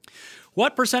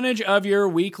 What percentage of your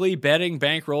weekly betting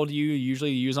bankroll do you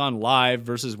usually use on live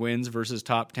versus wins versus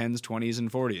top 10s, 20s, and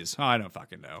 40s? Oh, I don't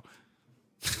fucking know.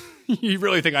 You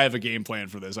really think I have a game plan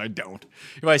for this? I don't.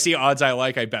 If I see odds I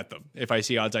like, I bet them. If I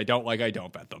see odds I don't like, I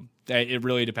don't bet them. It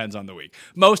really depends on the week.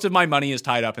 Most of my money is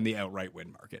tied up in the outright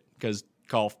win market because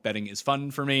golf betting is fun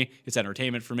for me. It's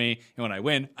entertainment for me. And when I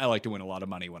win, I like to win a lot of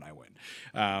money when I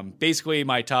win. Basically,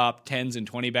 my top 10s and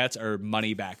 20 bets are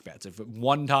money back bets. If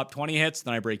one top 20 hits,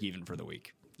 then I break even for the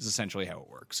week. This is essentially how it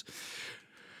works.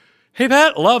 Hey,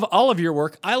 Pat, love all of your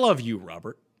work. I love you,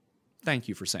 Robert. Thank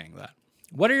you for saying that.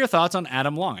 What are your thoughts on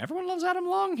Adam Long? Everyone loves Adam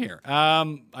Long here.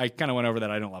 I kind of went over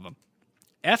that. I don't love him.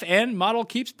 FN model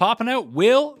keeps popping out.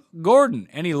 Will Gordon.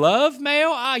 Any love,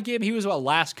 Mayo? He was a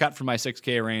last cut for my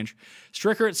 6K range.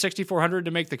 Stricker at 6,400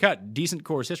 to make the cut. Decent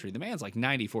course history. The man's like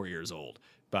 94 years old.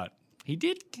 But he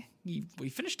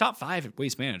finished top 5 at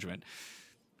Waste Management.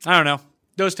 I don't know.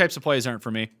 Those types of plays aren't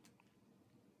for me.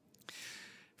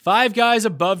 5 guys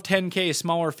above 10K,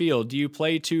 smaller field. Do you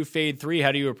play 2, fade 3?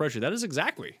 How do you approach it? That is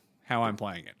exactly how I'm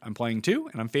playing it. I'm playing 2,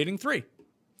 and I'm fading 3.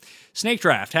 Snake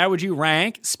draft. How would you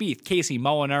rank Spieth, Casey,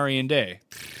 Molinari, and Day?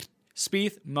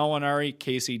 Spieth, Molinari,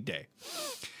 Casey, Day.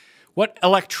 What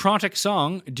electronic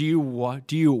song do you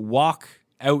walk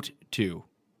out to?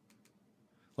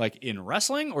 Like in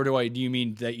wrestling, or do you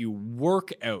mean that you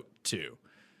work out to?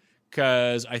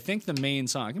 Because I think the main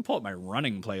song, I can pull up my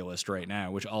running playlist right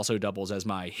now, which also doubles as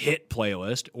my hit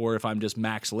playlist, or if I'm just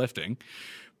max lifting.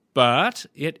 But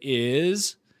it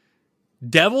is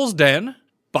Devil's Den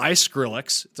by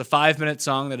Skrillex. It's a 5-minute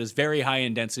song that is very high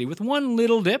in density with one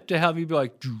little dip to have you be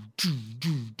like, doo, doo,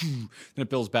 doo, doo. Then it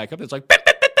builds back up. It's like, bah,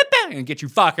 bah, bah, bah, bah, and get you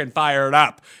fucking fired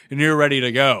up and you're ready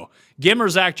to go. Gim or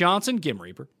Zach Johnson? Gim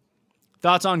Reaper.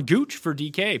 Thoughts on Gooch for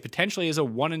DK? Potentially as a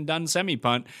one-and-done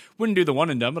semi-punt. Wouldn't do the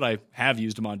one-and-done, but I have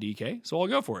used him on DK, so I'll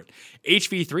go for it.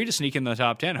 HV3 to sneak in the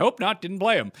top 10. Hope not, didn't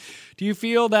play him. Do you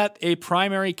feel that a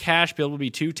primary cash build will be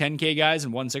 2 10K guys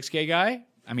and 1 6K guy?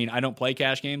 I mean, I don't play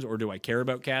cash games, or do I care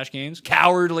about cash games?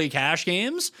 Cowardly cash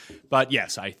games. But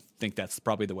yes, I think that's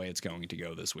probably the way it's going to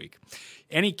go this week.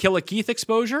 Any Killer Keith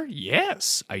exposure?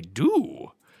 Yes, I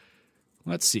do.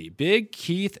 Let's see. Big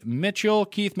Keith Mitchell.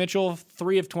 Keith Mitchell,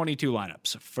 3 of 22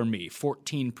 lineups for me,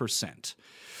 14%.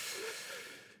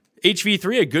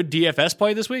 HV3, a good DFS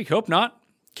play this week? Hope not.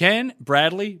 Can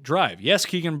Bradley drive? Yes,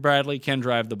 Keegan Bradley can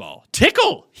drive the ball.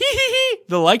 Tickle!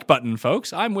 The like button,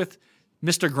 folks. I'm with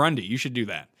Mr. Grundy. You should do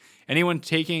that. Anyone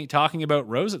talking about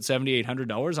Rose at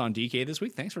 $7,800 on DK this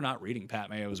week? Thanks for not reading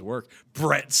Pat Mayo's work.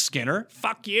 Brett Skinner.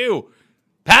 Fuck you.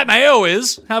 Pat Mayo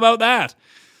is. How about that?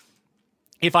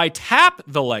 If I tap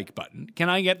the like button, can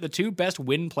I get the 2 best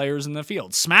win players in the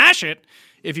field? Smash it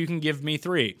if you can give me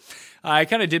 3. I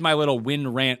kind of did my little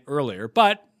win rant earlier,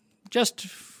 but just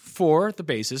for the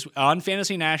basis, on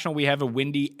Fantasy National, we have a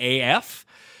Windy AF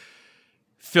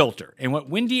filter. And what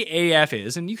Windy AF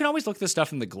is, and you can always look this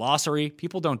stuff in the glossary.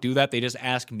 People don't do that. They just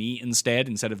ask me instead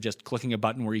of just clicking a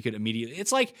button where you could immediately.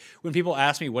 It's like when people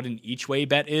ask me what an each way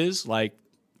bet is, like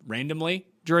randomly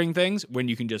during things, when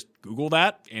you can just Google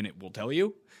that and it will tell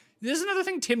you. This is another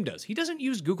thing Tim does. He doesn't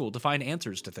use Google to find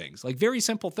answers to things, like very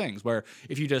simple things where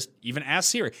if you just even ask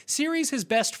Siri. Siri's his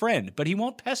best friend, but he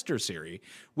won't pester Siri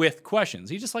with questions.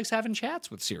 He just likes having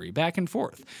chats with Siri back and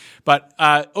forth. But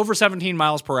over 17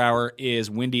 miles per hour is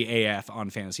Windy AF on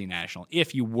Fantasy National,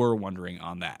 if you were wondering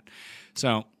on that.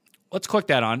 So let's click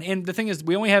that on. And the thing is,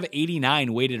 we only have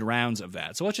 89 weighted rounds of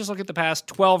that. So let's just look at the past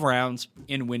 12 rounds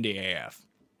in Windy AF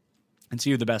and see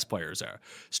who the best players are.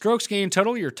 Strokes gained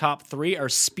total, your top 3 are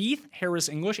Spieth, Harris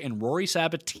English, and Rory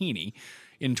Sabatini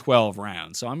in 12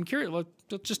 rounds. So I'm curious.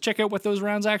 Let's just check out what those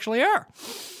rounds actually are.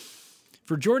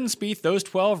 For Jordan Spieth, those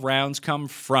 12 rounds come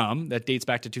from, that dates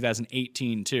back to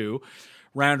 2018 too,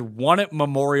 round 1 at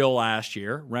Memorial last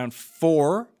year, round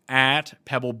 4 at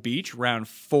Pebble Beach, round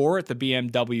 4 at the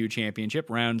BMW Championship,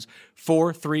 rounds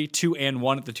 4, 3, 2, and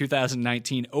 1 at the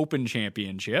 2019 Open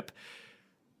Championship,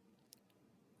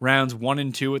 Rounds 1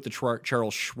 and 2 at the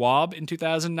Charles Schwab in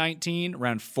 2019.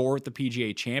 Round 4 at the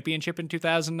PGA Championship in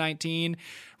 2019.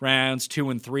 Rounds 2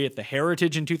 and 3 at the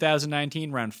Heritage in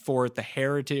 2019. Round 4 at the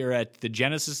Heritage or at the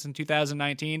Genesis in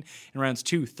 2019. And rounds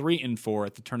 2, 3, and 4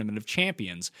 at the Tournament of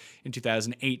Champions in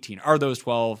 2018.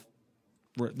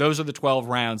 Those are the 12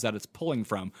 rounds that it's pulling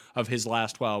from of his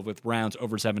last 12 with rounds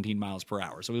over 17 miles per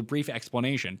hour. So a brief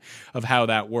explanation of how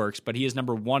that works. But he is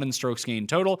number 1 in strokes gained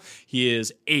total. He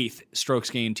is 8th strokes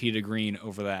gained tee to green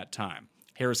over that time.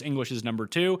 Harris English is number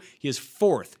 2. He is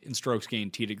 4th in strokes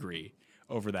gained tee to green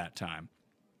over that time.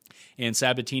 And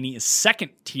Sabatini is 2nd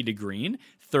tee to green,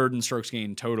 3rd in strokes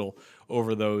gained total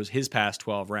over his past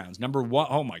 12 rounds. Number 1,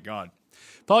 oh my God.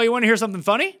 Paul, you want to hear something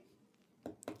funny?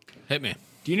 Hit me.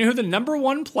 Do you know who the number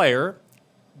 1 player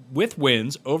with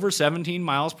wins over 17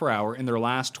 miles per hour in their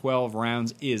last 12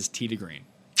 rounds is tee to green?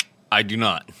 I do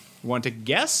not. You want to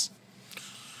guess?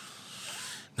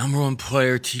 Number 1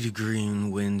 player, tee to green,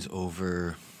 wins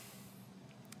over...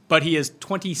 But he is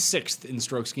 26th in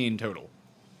strokes gained total.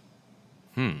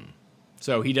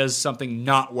 So he does something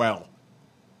not well.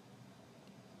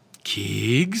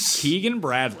 Keegan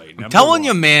Bradley. I'm telling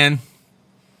you, man.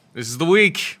 This is the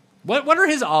week. What are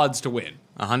his odds to win?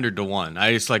 100 to 1.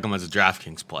 I just like him as a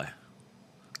DraftKings play.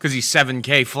 Because he's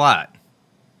 $7K flat.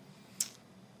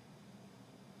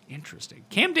 Interesting.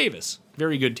 Cam Davis,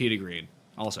 very good tee to green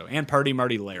also. And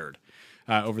Marty Laird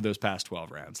over those past 12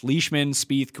 rounds. Leishman,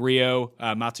 Spieth, Grillo,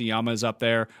 Matsuyama is up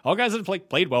there. All guys that have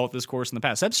played well at this course in the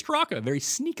past. Seb Straka, very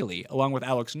sneakily, along with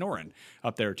Alex Noren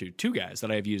up there too. 2 guys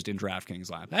that I have used in DraftKings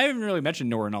Live. I haven't really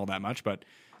mentioned Noren all that much, but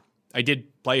I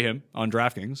did play him on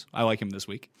DraftKings. I like him this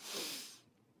week.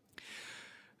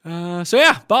 So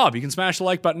yeah, Bob, you can smash the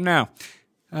like button now.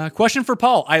 Question for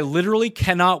Paul. I literally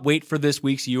cannot wait for this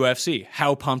week's UFC.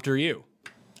 How pumped are you?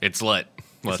 It's lit.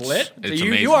 It's lit? It's so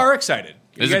amazing. You are excited.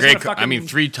 This is a great... I mean,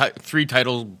 three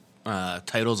titles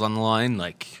on the line.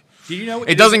 Like, Did you know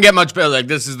it doesn't get much better. Like,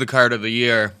 this is the card of the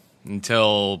year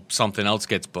until something else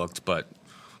gets booked. But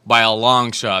by a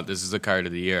long shot, this is the card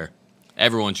of the year.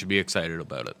 Everyone should be excited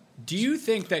about it. Do you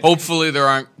think that... Hopefully there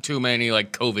aren't too many,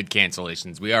 COVID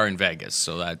cancellations. We are in Vegas,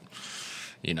 so that,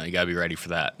 you got to be ready for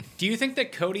that. Do you think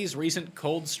that Cody's recent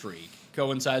cold streak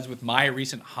coincides with my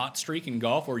recent hot streak in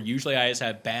golf, where usually I just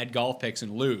have bad golf picks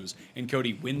and lose, and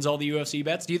Cody wins all the UFC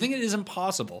bets? Do you think it is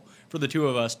impossible for the two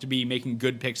of us to be making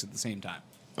good picks at the same time?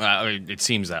 It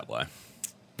seems that way.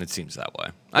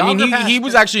 I mean, he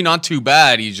was actually not too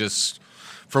bad. He just,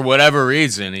 for whatever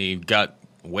reason, he got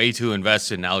way too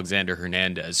invested in Alexander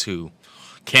Hernandez, who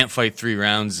can't fight 3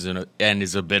 rounds and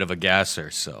is a bit of a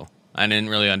gasser. So I didn't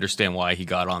really understand why he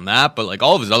got on that, but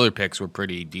all of his other picks were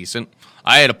pretty decent.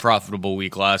 I had a profitable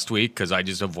week last week because I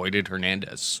just avoided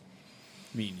Hernandez.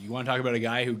 I mean, you want to talk about a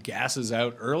guy who gasses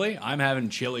out early? I'm having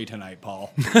chili tonight,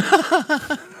 Paul.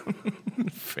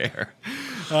 Fair.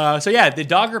 So yeah, the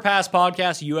Dogger Pass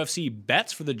podcast UFC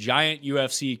bets for the giant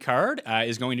UFC card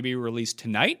is going to be released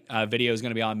tonight. Video is going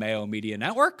to be on Mayo Media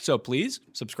Network, so please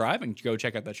subscribe and go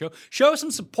check out that show. Show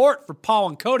some support for Paul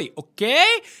and Cody, okay?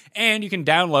 And you can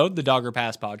download the Dogger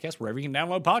Pass podcast wherever you can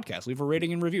download podcasts. Leave a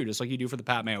rating and review, just like you do for the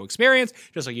Pat Mayo Experience,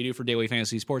 just like you do for Daily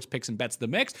Fantasy Sports Picks and Bets the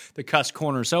Mix, the Cuss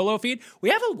Corner solo feed. We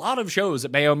have a lot of shows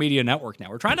at Mayo Media Network now.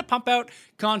 We're trying to pump out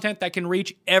content that can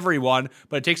reach everyone,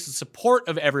 but it takes the support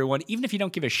of everyone, even if you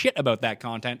don't give a shit about that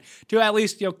content, to at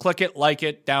least click it, like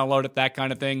it, download it, that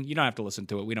kind of thing. You don't have to listen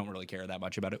to it. We don't really care that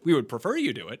much about it. We would prefer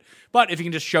you do it, but if you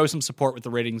can just show some support with the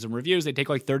ratings and reviews, they take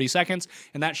 30 seconds,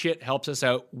 and that shit helps us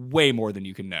out way more than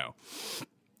you can know.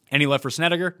 Any love for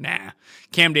Snedeker? Nah.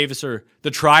 Cam Davis or the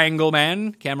Triangle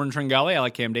Man, Cameron Tringali. I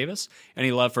like Cam Davis.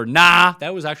 Any love for nah?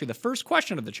 That was actually the first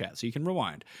question of the chat, so you can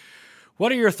rewind.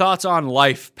 What are your thoughts on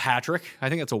life, Patrick? I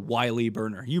think that's a Wiley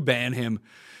burner. You ban him.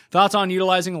 Thoughts on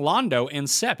utilizing Londo and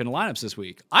Sepp in lineups this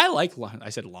week?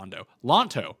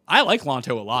 Lonto. I like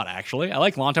Lonto a lot, actually. I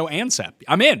like Lonto and Sepp.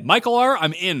 I'm in. Michael R.,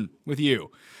 I'm in with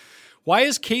you. Why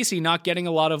is Casey not getting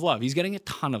a lot of love? He's getting a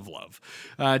ton of love.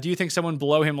 Do you think someone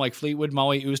below him like Fleetwood,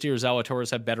 Molly, Usti, or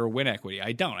Zalatoris have better win equity?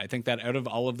 I don't. I think that out of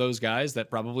all of those guys, that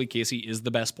probably Casey is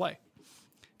the best play.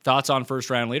 Thoughts on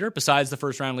first-round leader? Besides the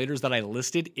first-round leaders that I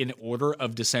listed in order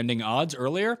of descending odds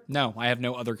earlier? No, I have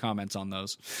no other comments on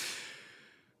those.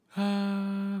 We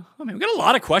got a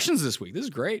lot of questions this week. This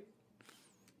is great.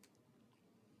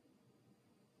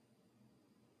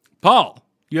 Paul,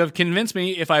 you have convinced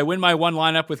me if I win my one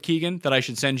lineup with Keegan that I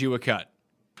should send you a cut.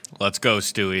 Let's go,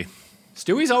 Stewie.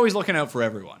 Stewie's always looking out for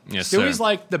everyone. Yes, Stewie's sir.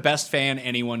 like the best fan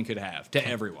anyone could have to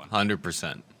everyone.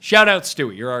 100%. Shout out,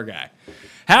 Stewie. You're our guy.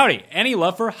 Howdy. Any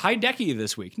love for Hideki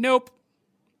this week? Nope.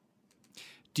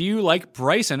 Do you like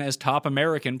Bryson as top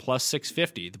American plus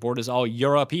 650? The board is all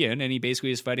European, and he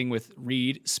basically is fighting with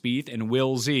Reed, Spieth, and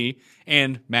Will Z,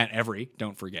 and Matt Every,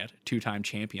 don't forget, 2-time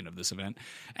champion of this event.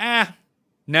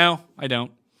 No, I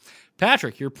don't.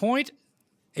 Patrick, a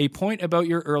point about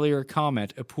your earlier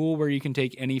comment, a pool where you can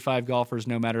take any 5 golfers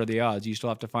no matter the odds. You still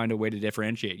have to find a way to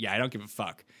differentiate. Yeah, I don't give a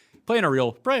fuck. Play in a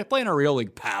real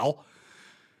league, pal.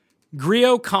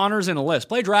 Griot, Connors, and List.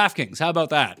 Play DraftKings. How about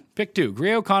that? Pick 2.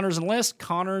 Griot, Connors, and List.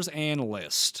 Connors and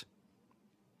List.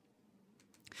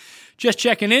 Just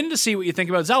checking in to see what you think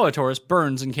about Zalatoris,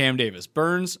 Burns, and Cam Davis.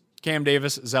 Burns, Cam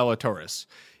Davis, Zalatoris.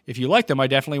 If you like them, I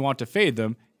definitely want to fade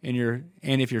them. And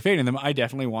if you're fading them, I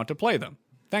definitely want to play them.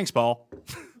 Thanks, Paul.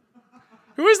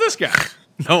 Who is this guy?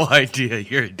 No idea.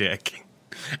 You're a dick.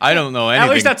 I don't know anything.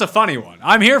 At least that's a funny one.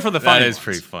 I'm here for the funny That is ones.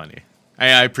 pretty funny.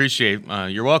 I appreciate.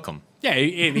 You're welcome. Yeah,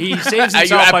 he saves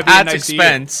himself by being nice to you.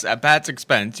 At Pat's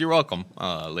expense. You're welcome,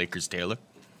 Lakers Taylor.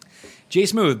 Jay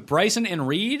Smooth, Bryson and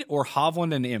Reed or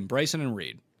Hovland and Im? Bryson and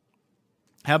Reed.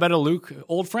 How about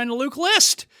old friend Luke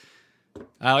List?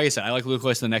 Like I said, I like Luke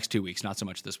List the next 2 weeks, not so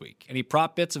much this week. Any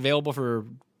prop bits available for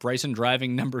Bryson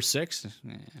driving number 6?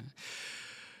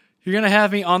 You're going to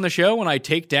have me on the show when I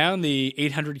take down the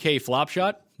 800K flop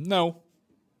shot? No.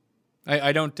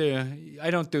 I don't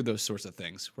do those sorts of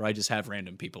things where I just have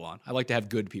random people on. I like to have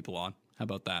good people on. How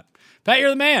about that? Pat,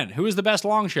 you're the man. Who is the best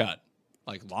long shot?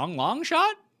 Like long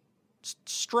shot?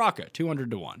 Straka,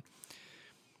 200-1.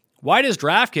 Why does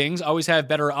DraftKings always have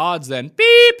better odds than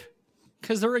beep?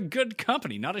 Because they're a good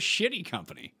company, not a shitty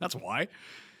company. That's why.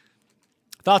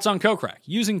 Thoughts on Kokrak?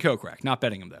 Using Kokrak, not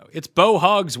betting him though. It's Bo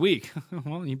Hogs week.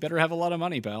 Well, you better have a lot of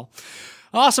money, pal.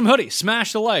 Awesome hoodie.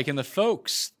 Smash the like, and the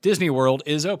folks, Disney World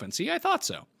is open. See, I thought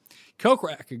so.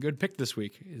 Kokrak, a good pick this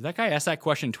week. That guy asked that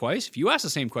question twice. If you ask the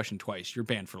same question twice, you're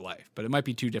banned for life. But it might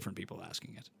be 2 different people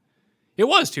asking it. It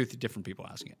was 2 different people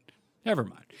asking it. Never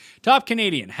mind. Top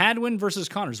Canadian, Hadwin versus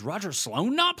Connors. Roger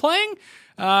Sloan not playing?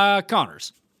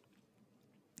 Connors.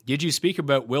 Did you speak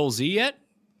about Will Z yet?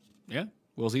 Yeah,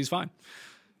 Will Z's fine.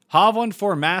 Hovland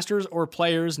for Masters or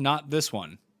Players, not this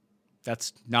one.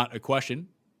 That's not a question,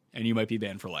 and you might be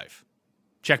banned for life.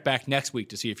 Check back next week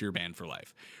to see if you're banned for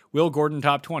life. Will Gordon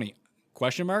top 20?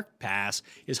 Question mark? Pass.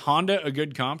 Is Honda a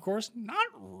good comp course? Not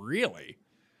really.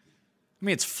 I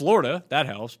mean, it's Florida. That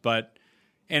helps, but...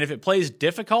 And if it plays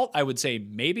difficult, I would say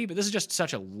maybe, but this is just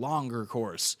such a longer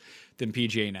course than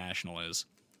PGA National is.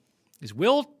 Is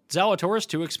Will Zalatoris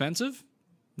too expensive?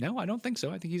 No, I don't think so.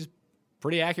 I think he's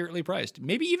pretty accurately priced.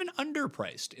 Maybe even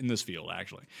underpriced in this field,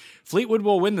 actually. Fleetwood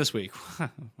will win this week.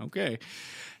 Okay.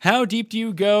 How deep do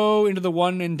you go into the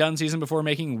one and done season before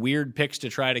making weird picks to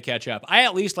try to catch up? I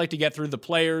at least like to get through the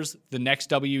Players, the next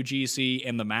WGC,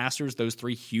 and the Masters, those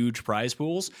 3 huge prize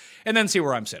pools, and then see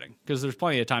where I'm sitting, because there's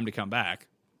plenty of time to come back.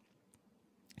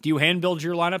 Do you hand build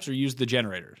your lineups or use the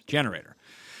generator?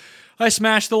 I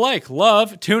smash the like.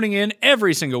 Love tuning in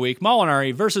every single week.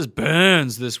 Molinari versus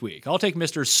Burns this week. I'll take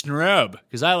Mr. Snub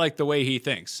because I like the way he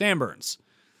thinks. Sam Burns.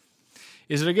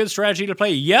 Is it a good strategy to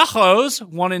play Yahos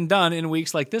one and done in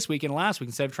weeks like this week and last week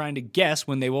instead of trying to guess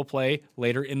when they will play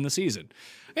later in the season?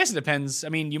 I guess it depends. I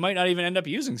mean, you might not even end up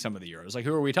using some of the Euros. Like,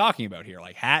 who are we talking about here?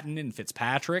 Like Hatton and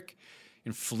Fitzpatrick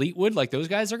and Fleetwood? Like, those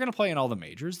guys are going to play in all the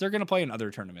majors. They're going to play in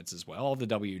other tournaments as well, all the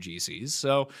WGCs.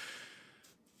 So,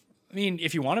 I mean,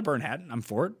 if you want to burn Hatton, I'm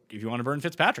for it. If you want to burn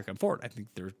Fitzpatrick, I'm for it. I think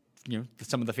they're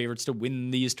some of the favorites to win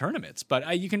these tournaments.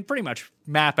 But you can pretty much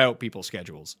map out people's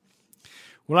schedules.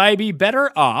 Would I be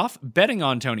better off betting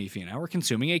on Tony Finau or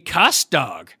consuming a cuss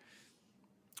dog?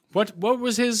 What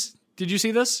was his... Did you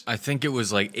see this? I think it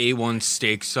was like A1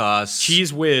 steak sauce,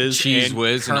 Cheese whiz, and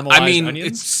caramelized I mean,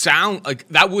 onions. it sound like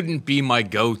that wouldn't be my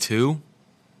go-to,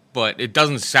 but it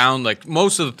doesn't sound like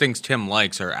most of the things Tim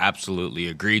likes are absolutely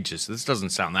egregious. This doesn't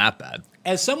sound that bad.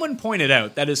 As someone pointed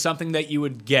out, that is something that you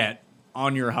would get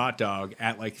on your hot dog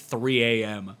at like 3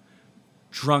 a.m.,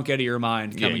 drunk out of your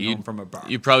mind coming home from a bar.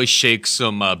 You probably shake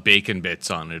some bacon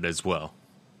bits on it as well.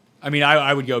 I mean,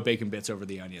 I would go bacon bits over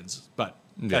the onions, but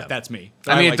that's me.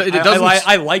 But I mean,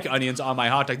 I like onions on my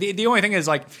hot dog. The only thing is,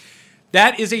 like,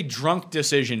 that is a drunk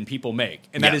decision people make,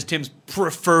 and that is Tim's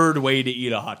preferred way to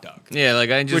eat a hot dog. Yeah, like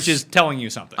which is telling you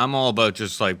something. I'm all about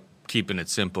just like keeping it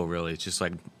simple, really. It's just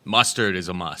like mustard is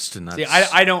a must, and that's. See,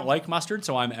 I don't like mustard,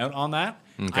 so I'm out on that.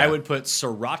 Okay. I would put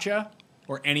sriracha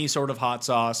or any sort of hot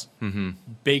sauce,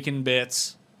 bacon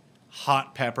bits,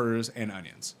 hot peppers, and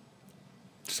onions.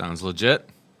 Sounds legit.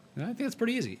 I think that's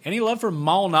pretty easy. Any love for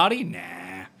Malnati?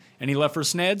 Nah. Any love for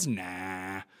Sneds?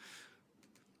 Nah.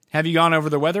 Have you gone over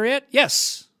the weather yet?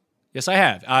 Yes. Yes, I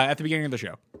have. At the beginning of the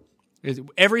show.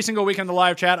 Every single week on the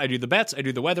live chat, I do the bets, I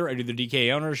do the weather, I do the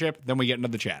DK ownership, then we get into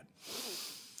the chat.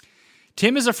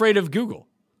 Tim is afraid of Google.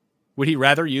 Would he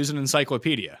rather use an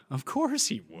encyclopedia? Of course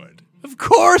he would. Of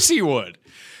course he would.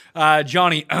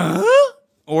 Johnny,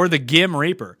 or the Grim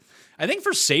Reaper? I think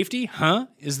for safety,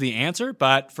 is the answer,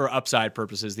 but for upside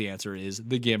purposes, the answer is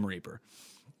the Grim Reaper.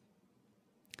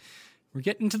 We're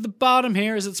getting to the bottom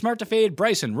here. Is it smart to fade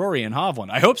Bryson, Rory, and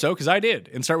Hovland? I hope so, because I did.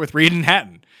 And start with Reed and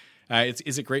Hatton.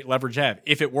 Is it great leverage to have?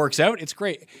 If it works out, it's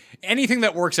great. Anything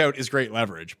that works out is great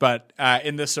leverage. But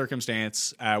in this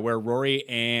circumstance, where Rory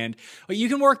and you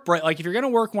can work like if you're going to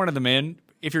work one of them in,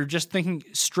 if you're just thinking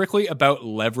strictly about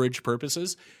leverage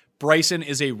purposes, Bryson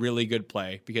is a really good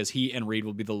play because he and Reed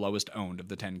will be the lowest owned of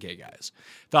the 10K guys.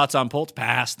 Thoughts on Pultz?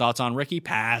 Pass. Thoughts on Ricky?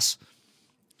 Pass.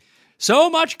 So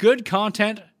much good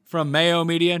content from Mayo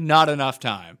Media, not enough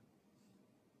time.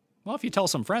 Well, if you tell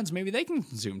some friends, maybe they can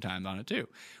consume time on it too.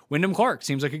 Wyndham Clark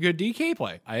seems like a good DK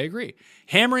play. I agree.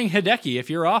 Hammering Hideki if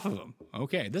you're off of him.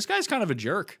 Okay, this guy's kind of a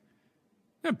jerk.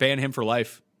 I'm going to ban him for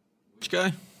life. Which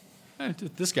guy?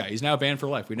 This guy. He's now banned for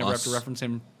life. We never have to reference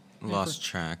him. Lost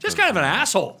track. Just kind of an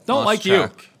asshole. Don't like you.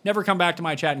 Never come back to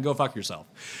my chat and go fuck yourself.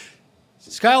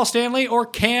 Kyle Stanley or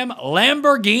Cam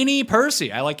Lamborghini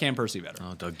Percy? I like Cam Percy better.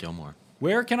 Oh, Doug Gilmore.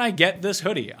 Where can I get this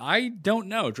hoodie? I don't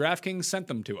know. DraftKings sent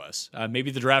them to us. Maybe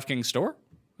the DraftKings store?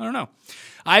 I don't know.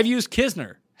 I've used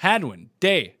Kisner, Hadwin,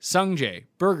 Day, Sungjae,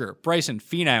 Berger, Bryson,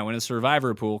 Finau in a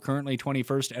survivor pool, currently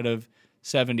 21st out of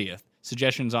 70th.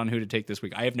 Suggestions on who to take this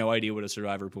week. I have no idea what a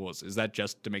survivor pool is. Is that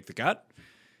just to make the cut?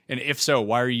 And if so,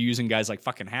 why are you using guys like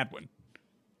fucking Hadwin?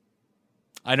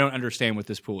 I don't understand what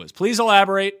this pool is. Please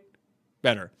elaborate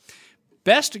better.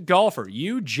 Best golfer,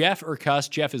 you, Jeff, or Cuss?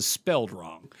 Jeff is spelled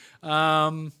wrong.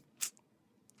 I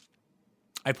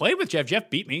played with Jeff.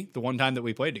 Jeff beat me the one time that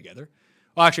we played together.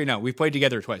 Well, actually, no, we played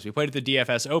together twice. We played at the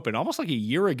DFS Open almost like a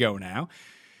year ago now.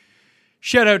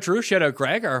 Shout out Drew, shout out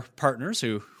Greg, our partners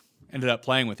who ended up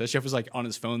playing with us. Jeff was like on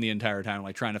his phone the entire time,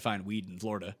 like trying to find weed in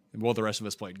Florida. And while the rest of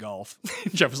us played golf.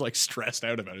 Jeff was like stressed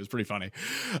out about it. It was pretty funny.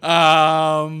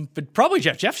 But probably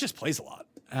Jeff. Jeff just plays a lot.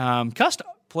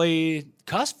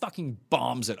 Cuss fucking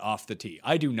bombs it off the tee.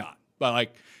 I do not. But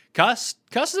like Cuss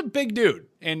is a big dude.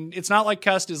 And it's not like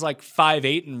Cuss is like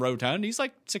 5'8" and rotund. He's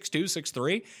like 6'2",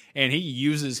 6'3", and he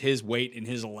uses his weight and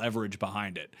his leverage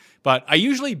behind it. But I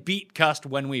usually beat Cuss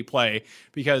when we play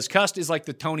because Cuss is like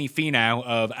the Tony Finau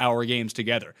of our games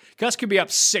together. Cuss could be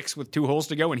up 6 with 2 holes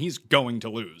to go, and he's going to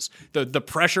lose. The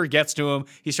pressure gets to him.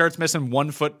 He starts missing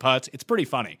 1-foot putts. It's pretty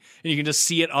funny. And you can just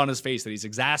see it on his face that he's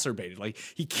exacerbated. Like,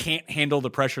 he can't handle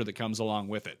the pressure that comes along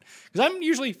with it. Because I'm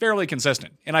usually fairly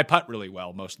consistent, and I putt really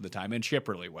well most of the time and chip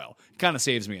really well. Kind of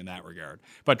saves me in that regard.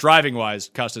 But driving-wise,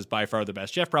 Cuss is by far the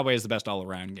best. Jeff probably has the best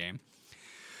all-around game.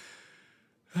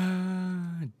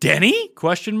 Denny?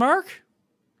 Question mark?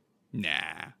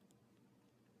 Nah.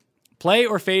 Play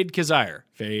or fade Kazire?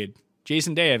 Fade.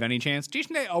 Jason Day have any chance?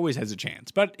 Jason Day always has a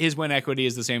chance, but his win equity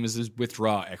is the same as his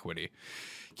withdraw equity.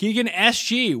 Keegan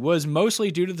SG was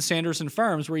mostly due to the Sanderson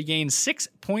Farms, where he gained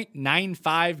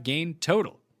 6.95 gain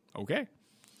total. Okay.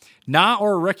 Nah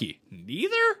or Rookie?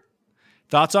 Neither?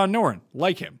 Thoughts on Noren?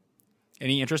 Like him.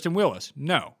 Any interest in Willis?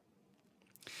 No.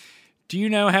 Do you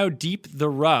know how deep the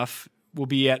rough will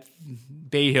be at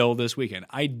Bay Hill this weekend?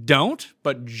 I don't,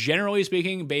 but generally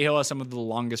speaking, Bay Hill has some of the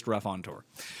longest rough on tour.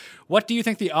 What do you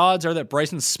think the odds are that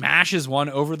Bryson smashes one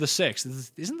over the 6?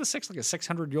 Isn't the 6 like a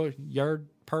 600-yard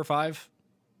par 5?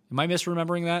 Am I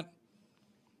misremembering that?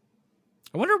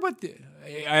 I wonder what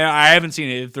I haven't seen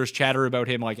it. If there's chatter about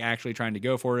him like actually trying to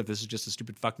go for it, if this is just a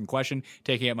stupid fucking question,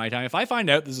 taking up my time. If I find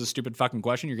out this is a stupid fucking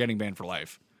question, you're getting banned for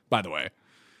life, by the way.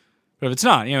 But if it's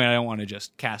not, I don't want to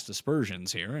just cast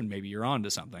aspersions here, and maybe you're on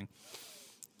to something.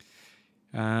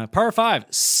 Par 5,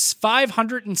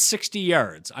 560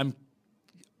 yards.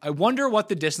 I wonder what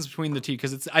the distance between the tee,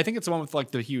 because I think it's the one with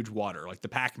like the huge water, like the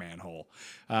Pac-Man hole.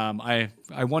 I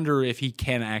wonder if he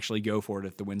can actually go for it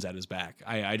if the wind's at his back.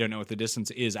 I don't know what the distance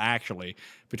is actually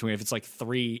between, if it's like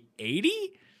 380,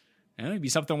 it'd be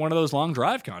something, one of those long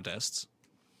drive contests.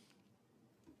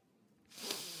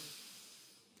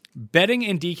 Betting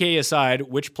and DK aside,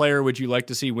 which player would you like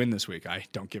to see win this week? I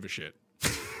don't give a shit.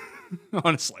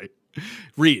 Honestly.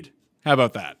 Reed. How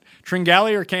about that?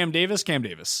 Tringali or Cam Davis? Cam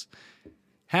Davis.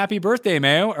 Happy birthday,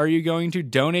 Mayo. Are you going to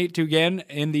donate to again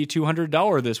in the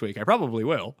 $200 this week? I probably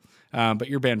will, but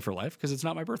you're banned for life because it's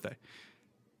not my birthday.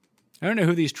 I don't know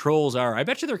who these trolls are. I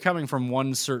bet you they're coming from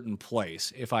one certain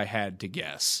place, if I had to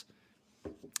guess.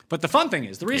 But the fun thing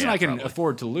is, the reason I can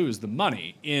afford to lose the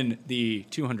money in the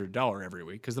 $200 every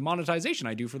week, because the monetization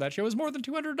I do for that show is more than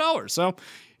 $200. So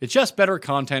it's just better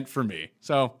content for me.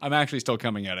 So I'm actually still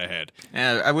coming out ahead.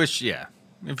 I wish,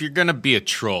 If you're going to be a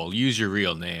troll, use your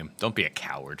real name. Don't be a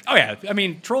coward. Oh, yeah. I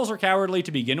mean, trolls are cowardly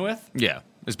to begin with. Yeah,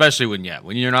 especially when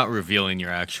you're not revealing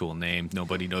your actual name.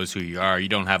 Nobody knows who you are. You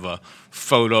don't have a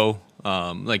photo,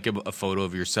 like a photo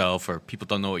of yourself, or people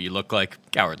don't know what you look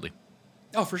like. Cowardly.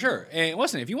 Oh, for sure. And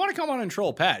listen, if you want to come on and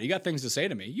troll Pat, you got things to say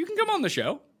to me, you can come on the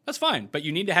show. That's fine. But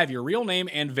you need to have your real name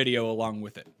and video along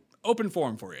with it. Open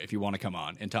forum for you if you want to come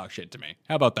on and talk shit to me.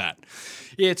 How about that?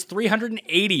 It's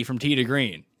 380 from Tee to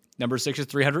Green. Number 6 is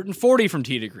 340 from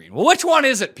Tee to Green. Well, which one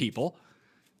is it, people?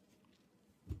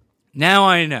 Now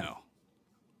I know.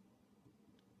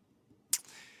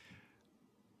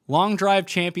 Long drive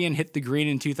champion hit the green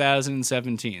in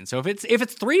 2017. So if it's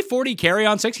 340 carry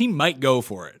on 6, he might go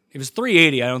for it. If it's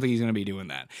 380, I don't think he's going to be doing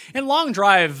that. And long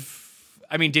drive,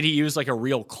 I mean, did he use like a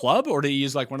real club, or did he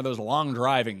use like one of those long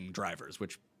driving drivers,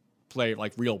 which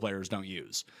real players don't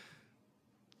use?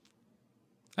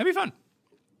 That'd be fun.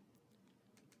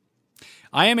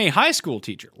 I am a high school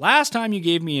teacher. Last time you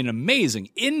gave me an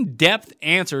amazing, in-depth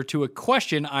answer to a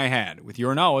question I had. With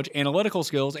your knowledge, analytical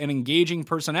skills, and engaging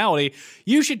personality,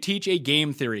 you should teach a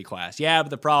game theory class. Yeah,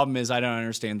 but the problem is I don't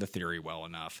understand the theory well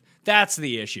enough. That's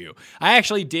the issue. I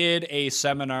actually did a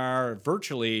seminar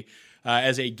virtually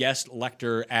as a guest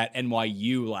lecturer at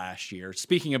NYU last year,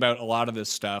 speaking about a lot of this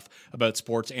stuff about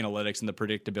sports analytics and the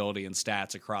predictability and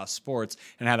stats across sports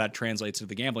and how that translates to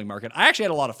the gambling market. I actually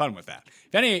had a lot of fun with that.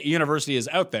 If any university is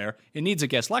out there and needs a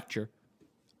guest lecture,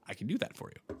 I can do that for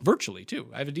you. Virtually,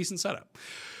 too. I have a decent setup.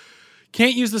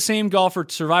 Can't use the same golfer.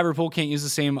 Survivor pool can't use the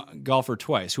same golfer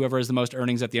twice. Whoever has the most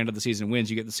earnings at the end of the season wins.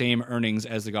 You get the same earnings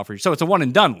as the golfer. So it's a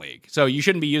one-and-done league. So you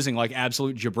shouldn't be using like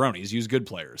absolute jabronis. Use good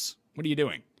players. What are you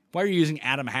doing? Why are you using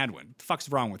Adam Hadwin? What the fuck's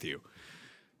wrong with you?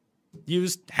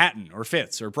 Use Hatton or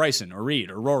Fitz or Bryson or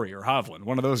Reed or Rory or Hovland.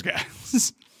 One of those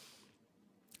guys.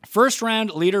 First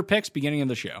round leader picks beginning of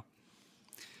the show.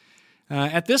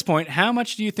 At this point, how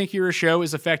much do you think your show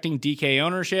is affecting DK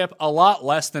ownership? A lot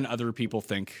less than other people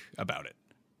think about it.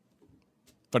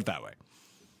 Put it that way.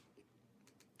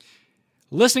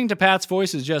 Listening to Pat's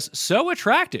voice is just so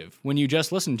attractive when you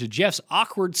just listen to Jeff's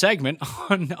awkward segment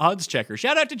on Odds Checker.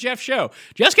 Shout out to Jeff's show.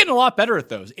 Jeff's getting a lot better at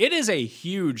those. It is a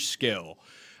huge skill,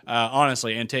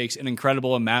 honestly, and takes an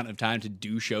incredible amount of time to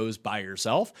do shows by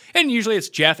yourself. And usually it's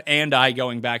Jeff and I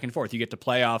going back and forth. You get to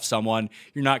play off someone.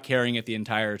 You're not carrying it the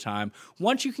entire time.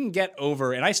 Once you can get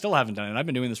over, and I still haven't done it. I've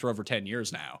been doing this for over 10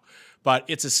 years now. But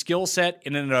it's a skill set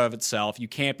in and of itself. You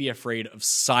can't be afraid of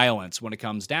silence when it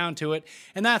comes down to it.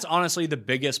 And that's honestly the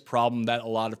biggest problem that a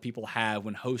lot of people have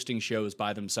when hosting shows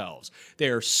by themselves. They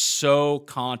are so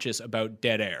conscious about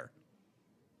dead air.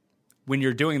 When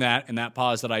you're doing that, and that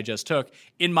pause that I just took,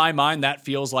 in my mind, that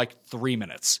feels like 3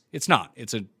 minutes. It's not.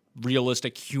 It's a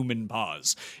realistic human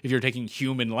pause. If you're taking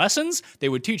human lessons, they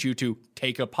would teach you to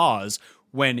take a pause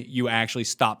when you actually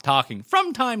stop talking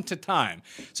from time to time.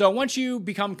 So once you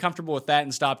become comfortable with that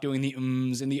and stop doing the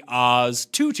ums and the ahs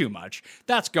too much,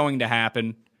 that's going to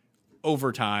happen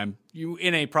over time. You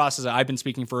in a process, I've been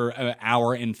speaking for an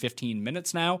hour and 15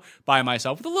 minutes now by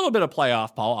myself with a little bit of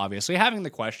playoff, Paul, obviously. Having the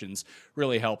questions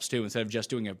really helps too, instead of just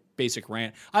doing a basic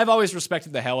rant. I've always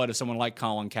respected the hell out of someone like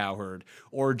Colin Cowherd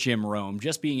or Jim Rome,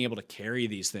 just being able to carry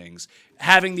these things.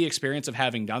 Having the experience of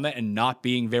having done that and not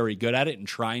being very good at it and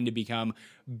trying to become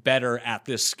better at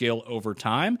this skill over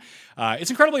time, it's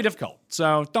incredibly difficult.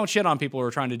 So don't shit on people who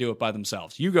are trying to do it by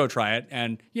themselves. You go try it,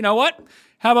 and you know what?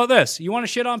 How about this? You want to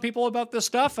shit on people about this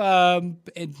stuff? See,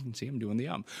 I'm doing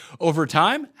the over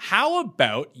time. How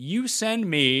about you send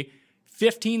me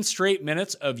 15 straight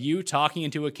minutes of you talking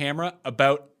into a camera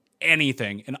about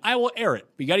anything, and I will air it.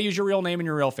 But you got to use your real name and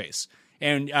your real face.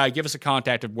 And give us a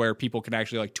contact of where people can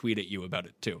actually like tweet at you about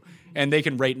it too. And they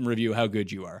can rate and review how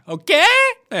good you are. Okay?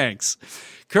 Thanks.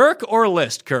 Kirk or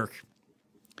List? Kirk,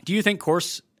 do you think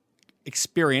course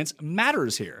experience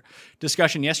matters here?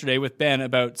 Discussion yesterday with Ben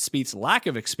about Spieth's lack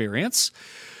of experience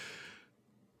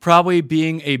probably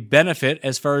being a benefit.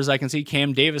 As far as I can see,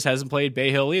 Cam Davis hasn't played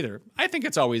Bay Hill either. I think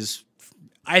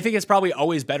it's probably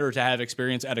always better to have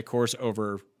experience at a course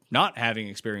over not having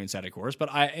experience at a course, but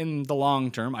in the long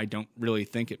term, I don't really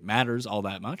think it matters all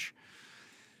that much.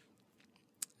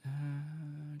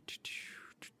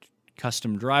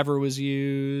 Custom driver was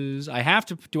used.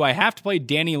 Do I have to play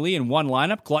Danny Lee in one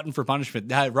lineup? Glutton for punishment.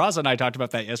 Raza and I talked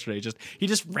about that yesterday. He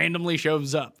just randomly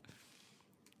shows up.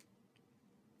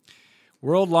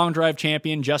 World Long Drive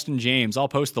Champion Justin James. I'll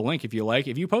post the link if you like.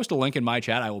 If you post a link in my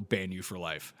chat, I will ban you for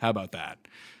life. How about that?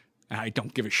 I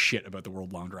don't give a shit about the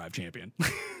World Long Drive Champion.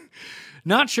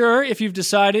 Not sure if you've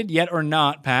decided yet or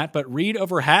not, Pat, but Reed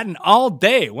over Hatton all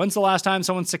day. When's the last time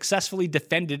someone successfully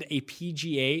defended a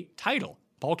PGA title?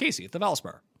 Paul Casey at the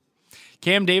Valspar.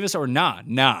 Cam Davis or nah?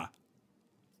 Nah.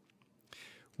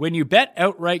 When you bet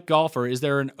outright golfer, is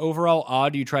there an overall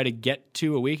odd you try to get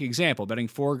to a week? Example, betting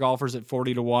 4 golfers at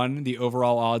 40-1, the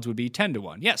overall odds would be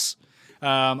 10-1. Yes.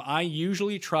 I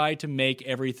usually try to make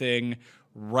everything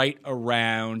right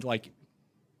around like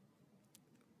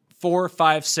 4,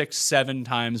 5, 6, 7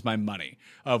 times my money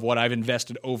of what I've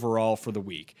invested overall for the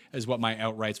week is what my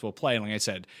outrights will play. And like I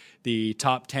said, the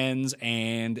top 10s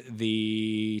and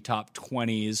the top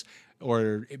 20s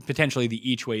or potentially the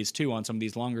each ways too on some of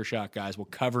these longer shot guys will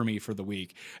cover me for the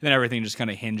week. And then everything just kind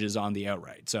of hinges on the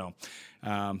outright. So,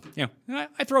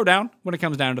 I throw down when it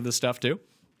comes down to this stuff too.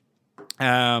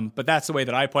 But that's the way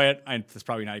that I play it. It's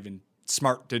probably not even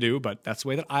smart to do, but that's the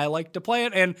way that I like to play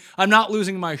it. And I'm not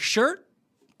losing my shirt,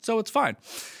 so it's fine.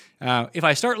 If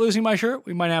I start losing my shirt,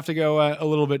 we might have to go a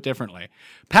little bit differently.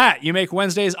 Pat, you make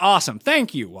Wednesdays awesome.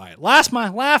 Thank you, Wyatt. Laugh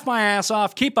my ass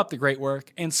off, keep up the great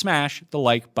work, and smash the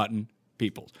like button,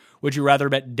 peoples. Would you rather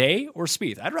bet Day or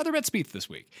Spieth? I'd rather bet Spieth this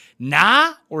week.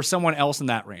 Nah, or someone else in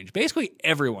that range. Basically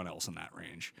everyone else in that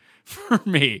range for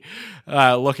me,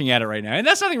 looking at it right now. And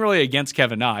that's nothing really against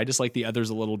Kevin Na. I just like the others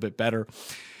a little bit better.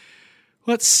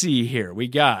 Let's see here.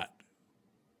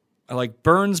 I like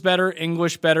Burns better,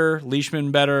 English better,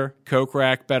 Leishman better,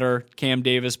 Kokrak better, Cam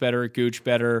Davis better, Gooch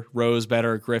better, Rose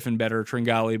better, Griffin better,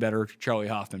 Tringali better, Charlie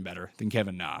Hoffman better than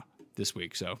Kevin Na this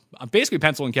week. So I'm basically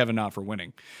penciling Kevin Na for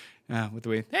winning. Hey,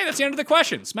 that's the end of the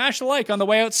question. Smash the like on the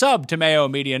way out, sub to Mayo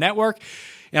Media Network.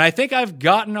 And I think I've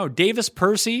gotten, Davis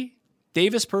Percy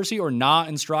or Na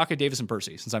and Straka, Davis and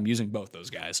Percy, since I'm using both those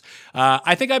guys.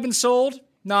 I think I've been sold.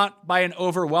 Not by an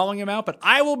overwhelming amount, but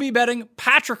I will be betting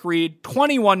Patrick Reed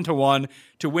 21-1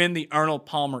 to win the Arnold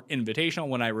Palmer Invitational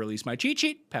when I release my cheat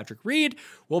sheet. Patrick Reed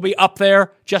will be up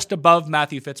there just above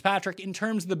Matthew Fitzpatrick in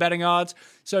terms of the betting odds,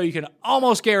 so you can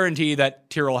almost guarantee that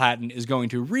Tyrrell Hatton is going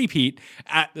to repeat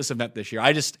at this event this year.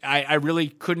 I really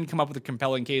couldn't come up with a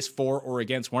compelling case for or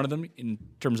against one of them in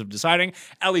terms of deciding.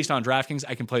 At least on DraftKings,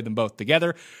 I can play them both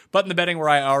together. But in the betting where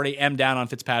I already am down on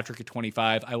Fitzpatrick at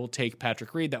 25, I will take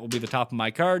Patrick Reed. That will be the top of my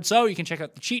card. So you can check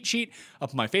out the cheat sheet up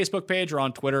on my Facebook page or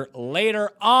on Twitter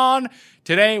later on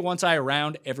today once I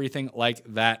round everything like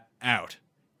that out.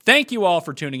 Thank you all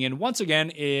for tuning in. Once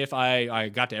again, if I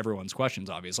got to everyone's questions,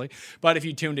 obviously, but if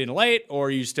you tuned in late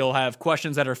or you still have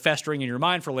questions that are festering in your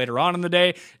mind for later on in the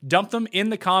day, dump them in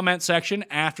the comment section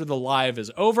after the live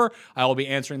is over. I will be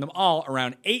answering them all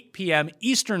around 8 p.m.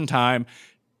 Eastern Time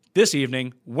this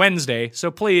evening, Wednesday.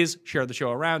 So please share the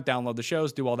show around, download the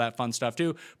shows, do all that fun stuff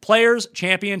too. Players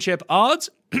Championship Odds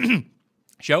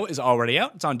show is already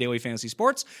out. It's on Daily Fantasy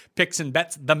Sports. Picks and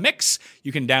Bets The Mix.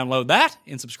 You can download that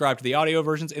and subscribe to the audio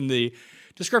versions in the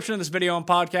description of this video and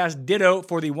podcast. Ditto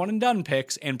for the one and done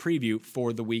picks and preview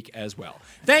for the week as well.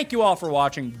 Thank you all for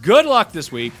watching. Good luck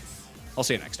this week. I'll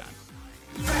see you next time.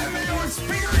 Family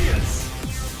experience!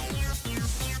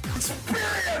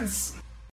 Experience!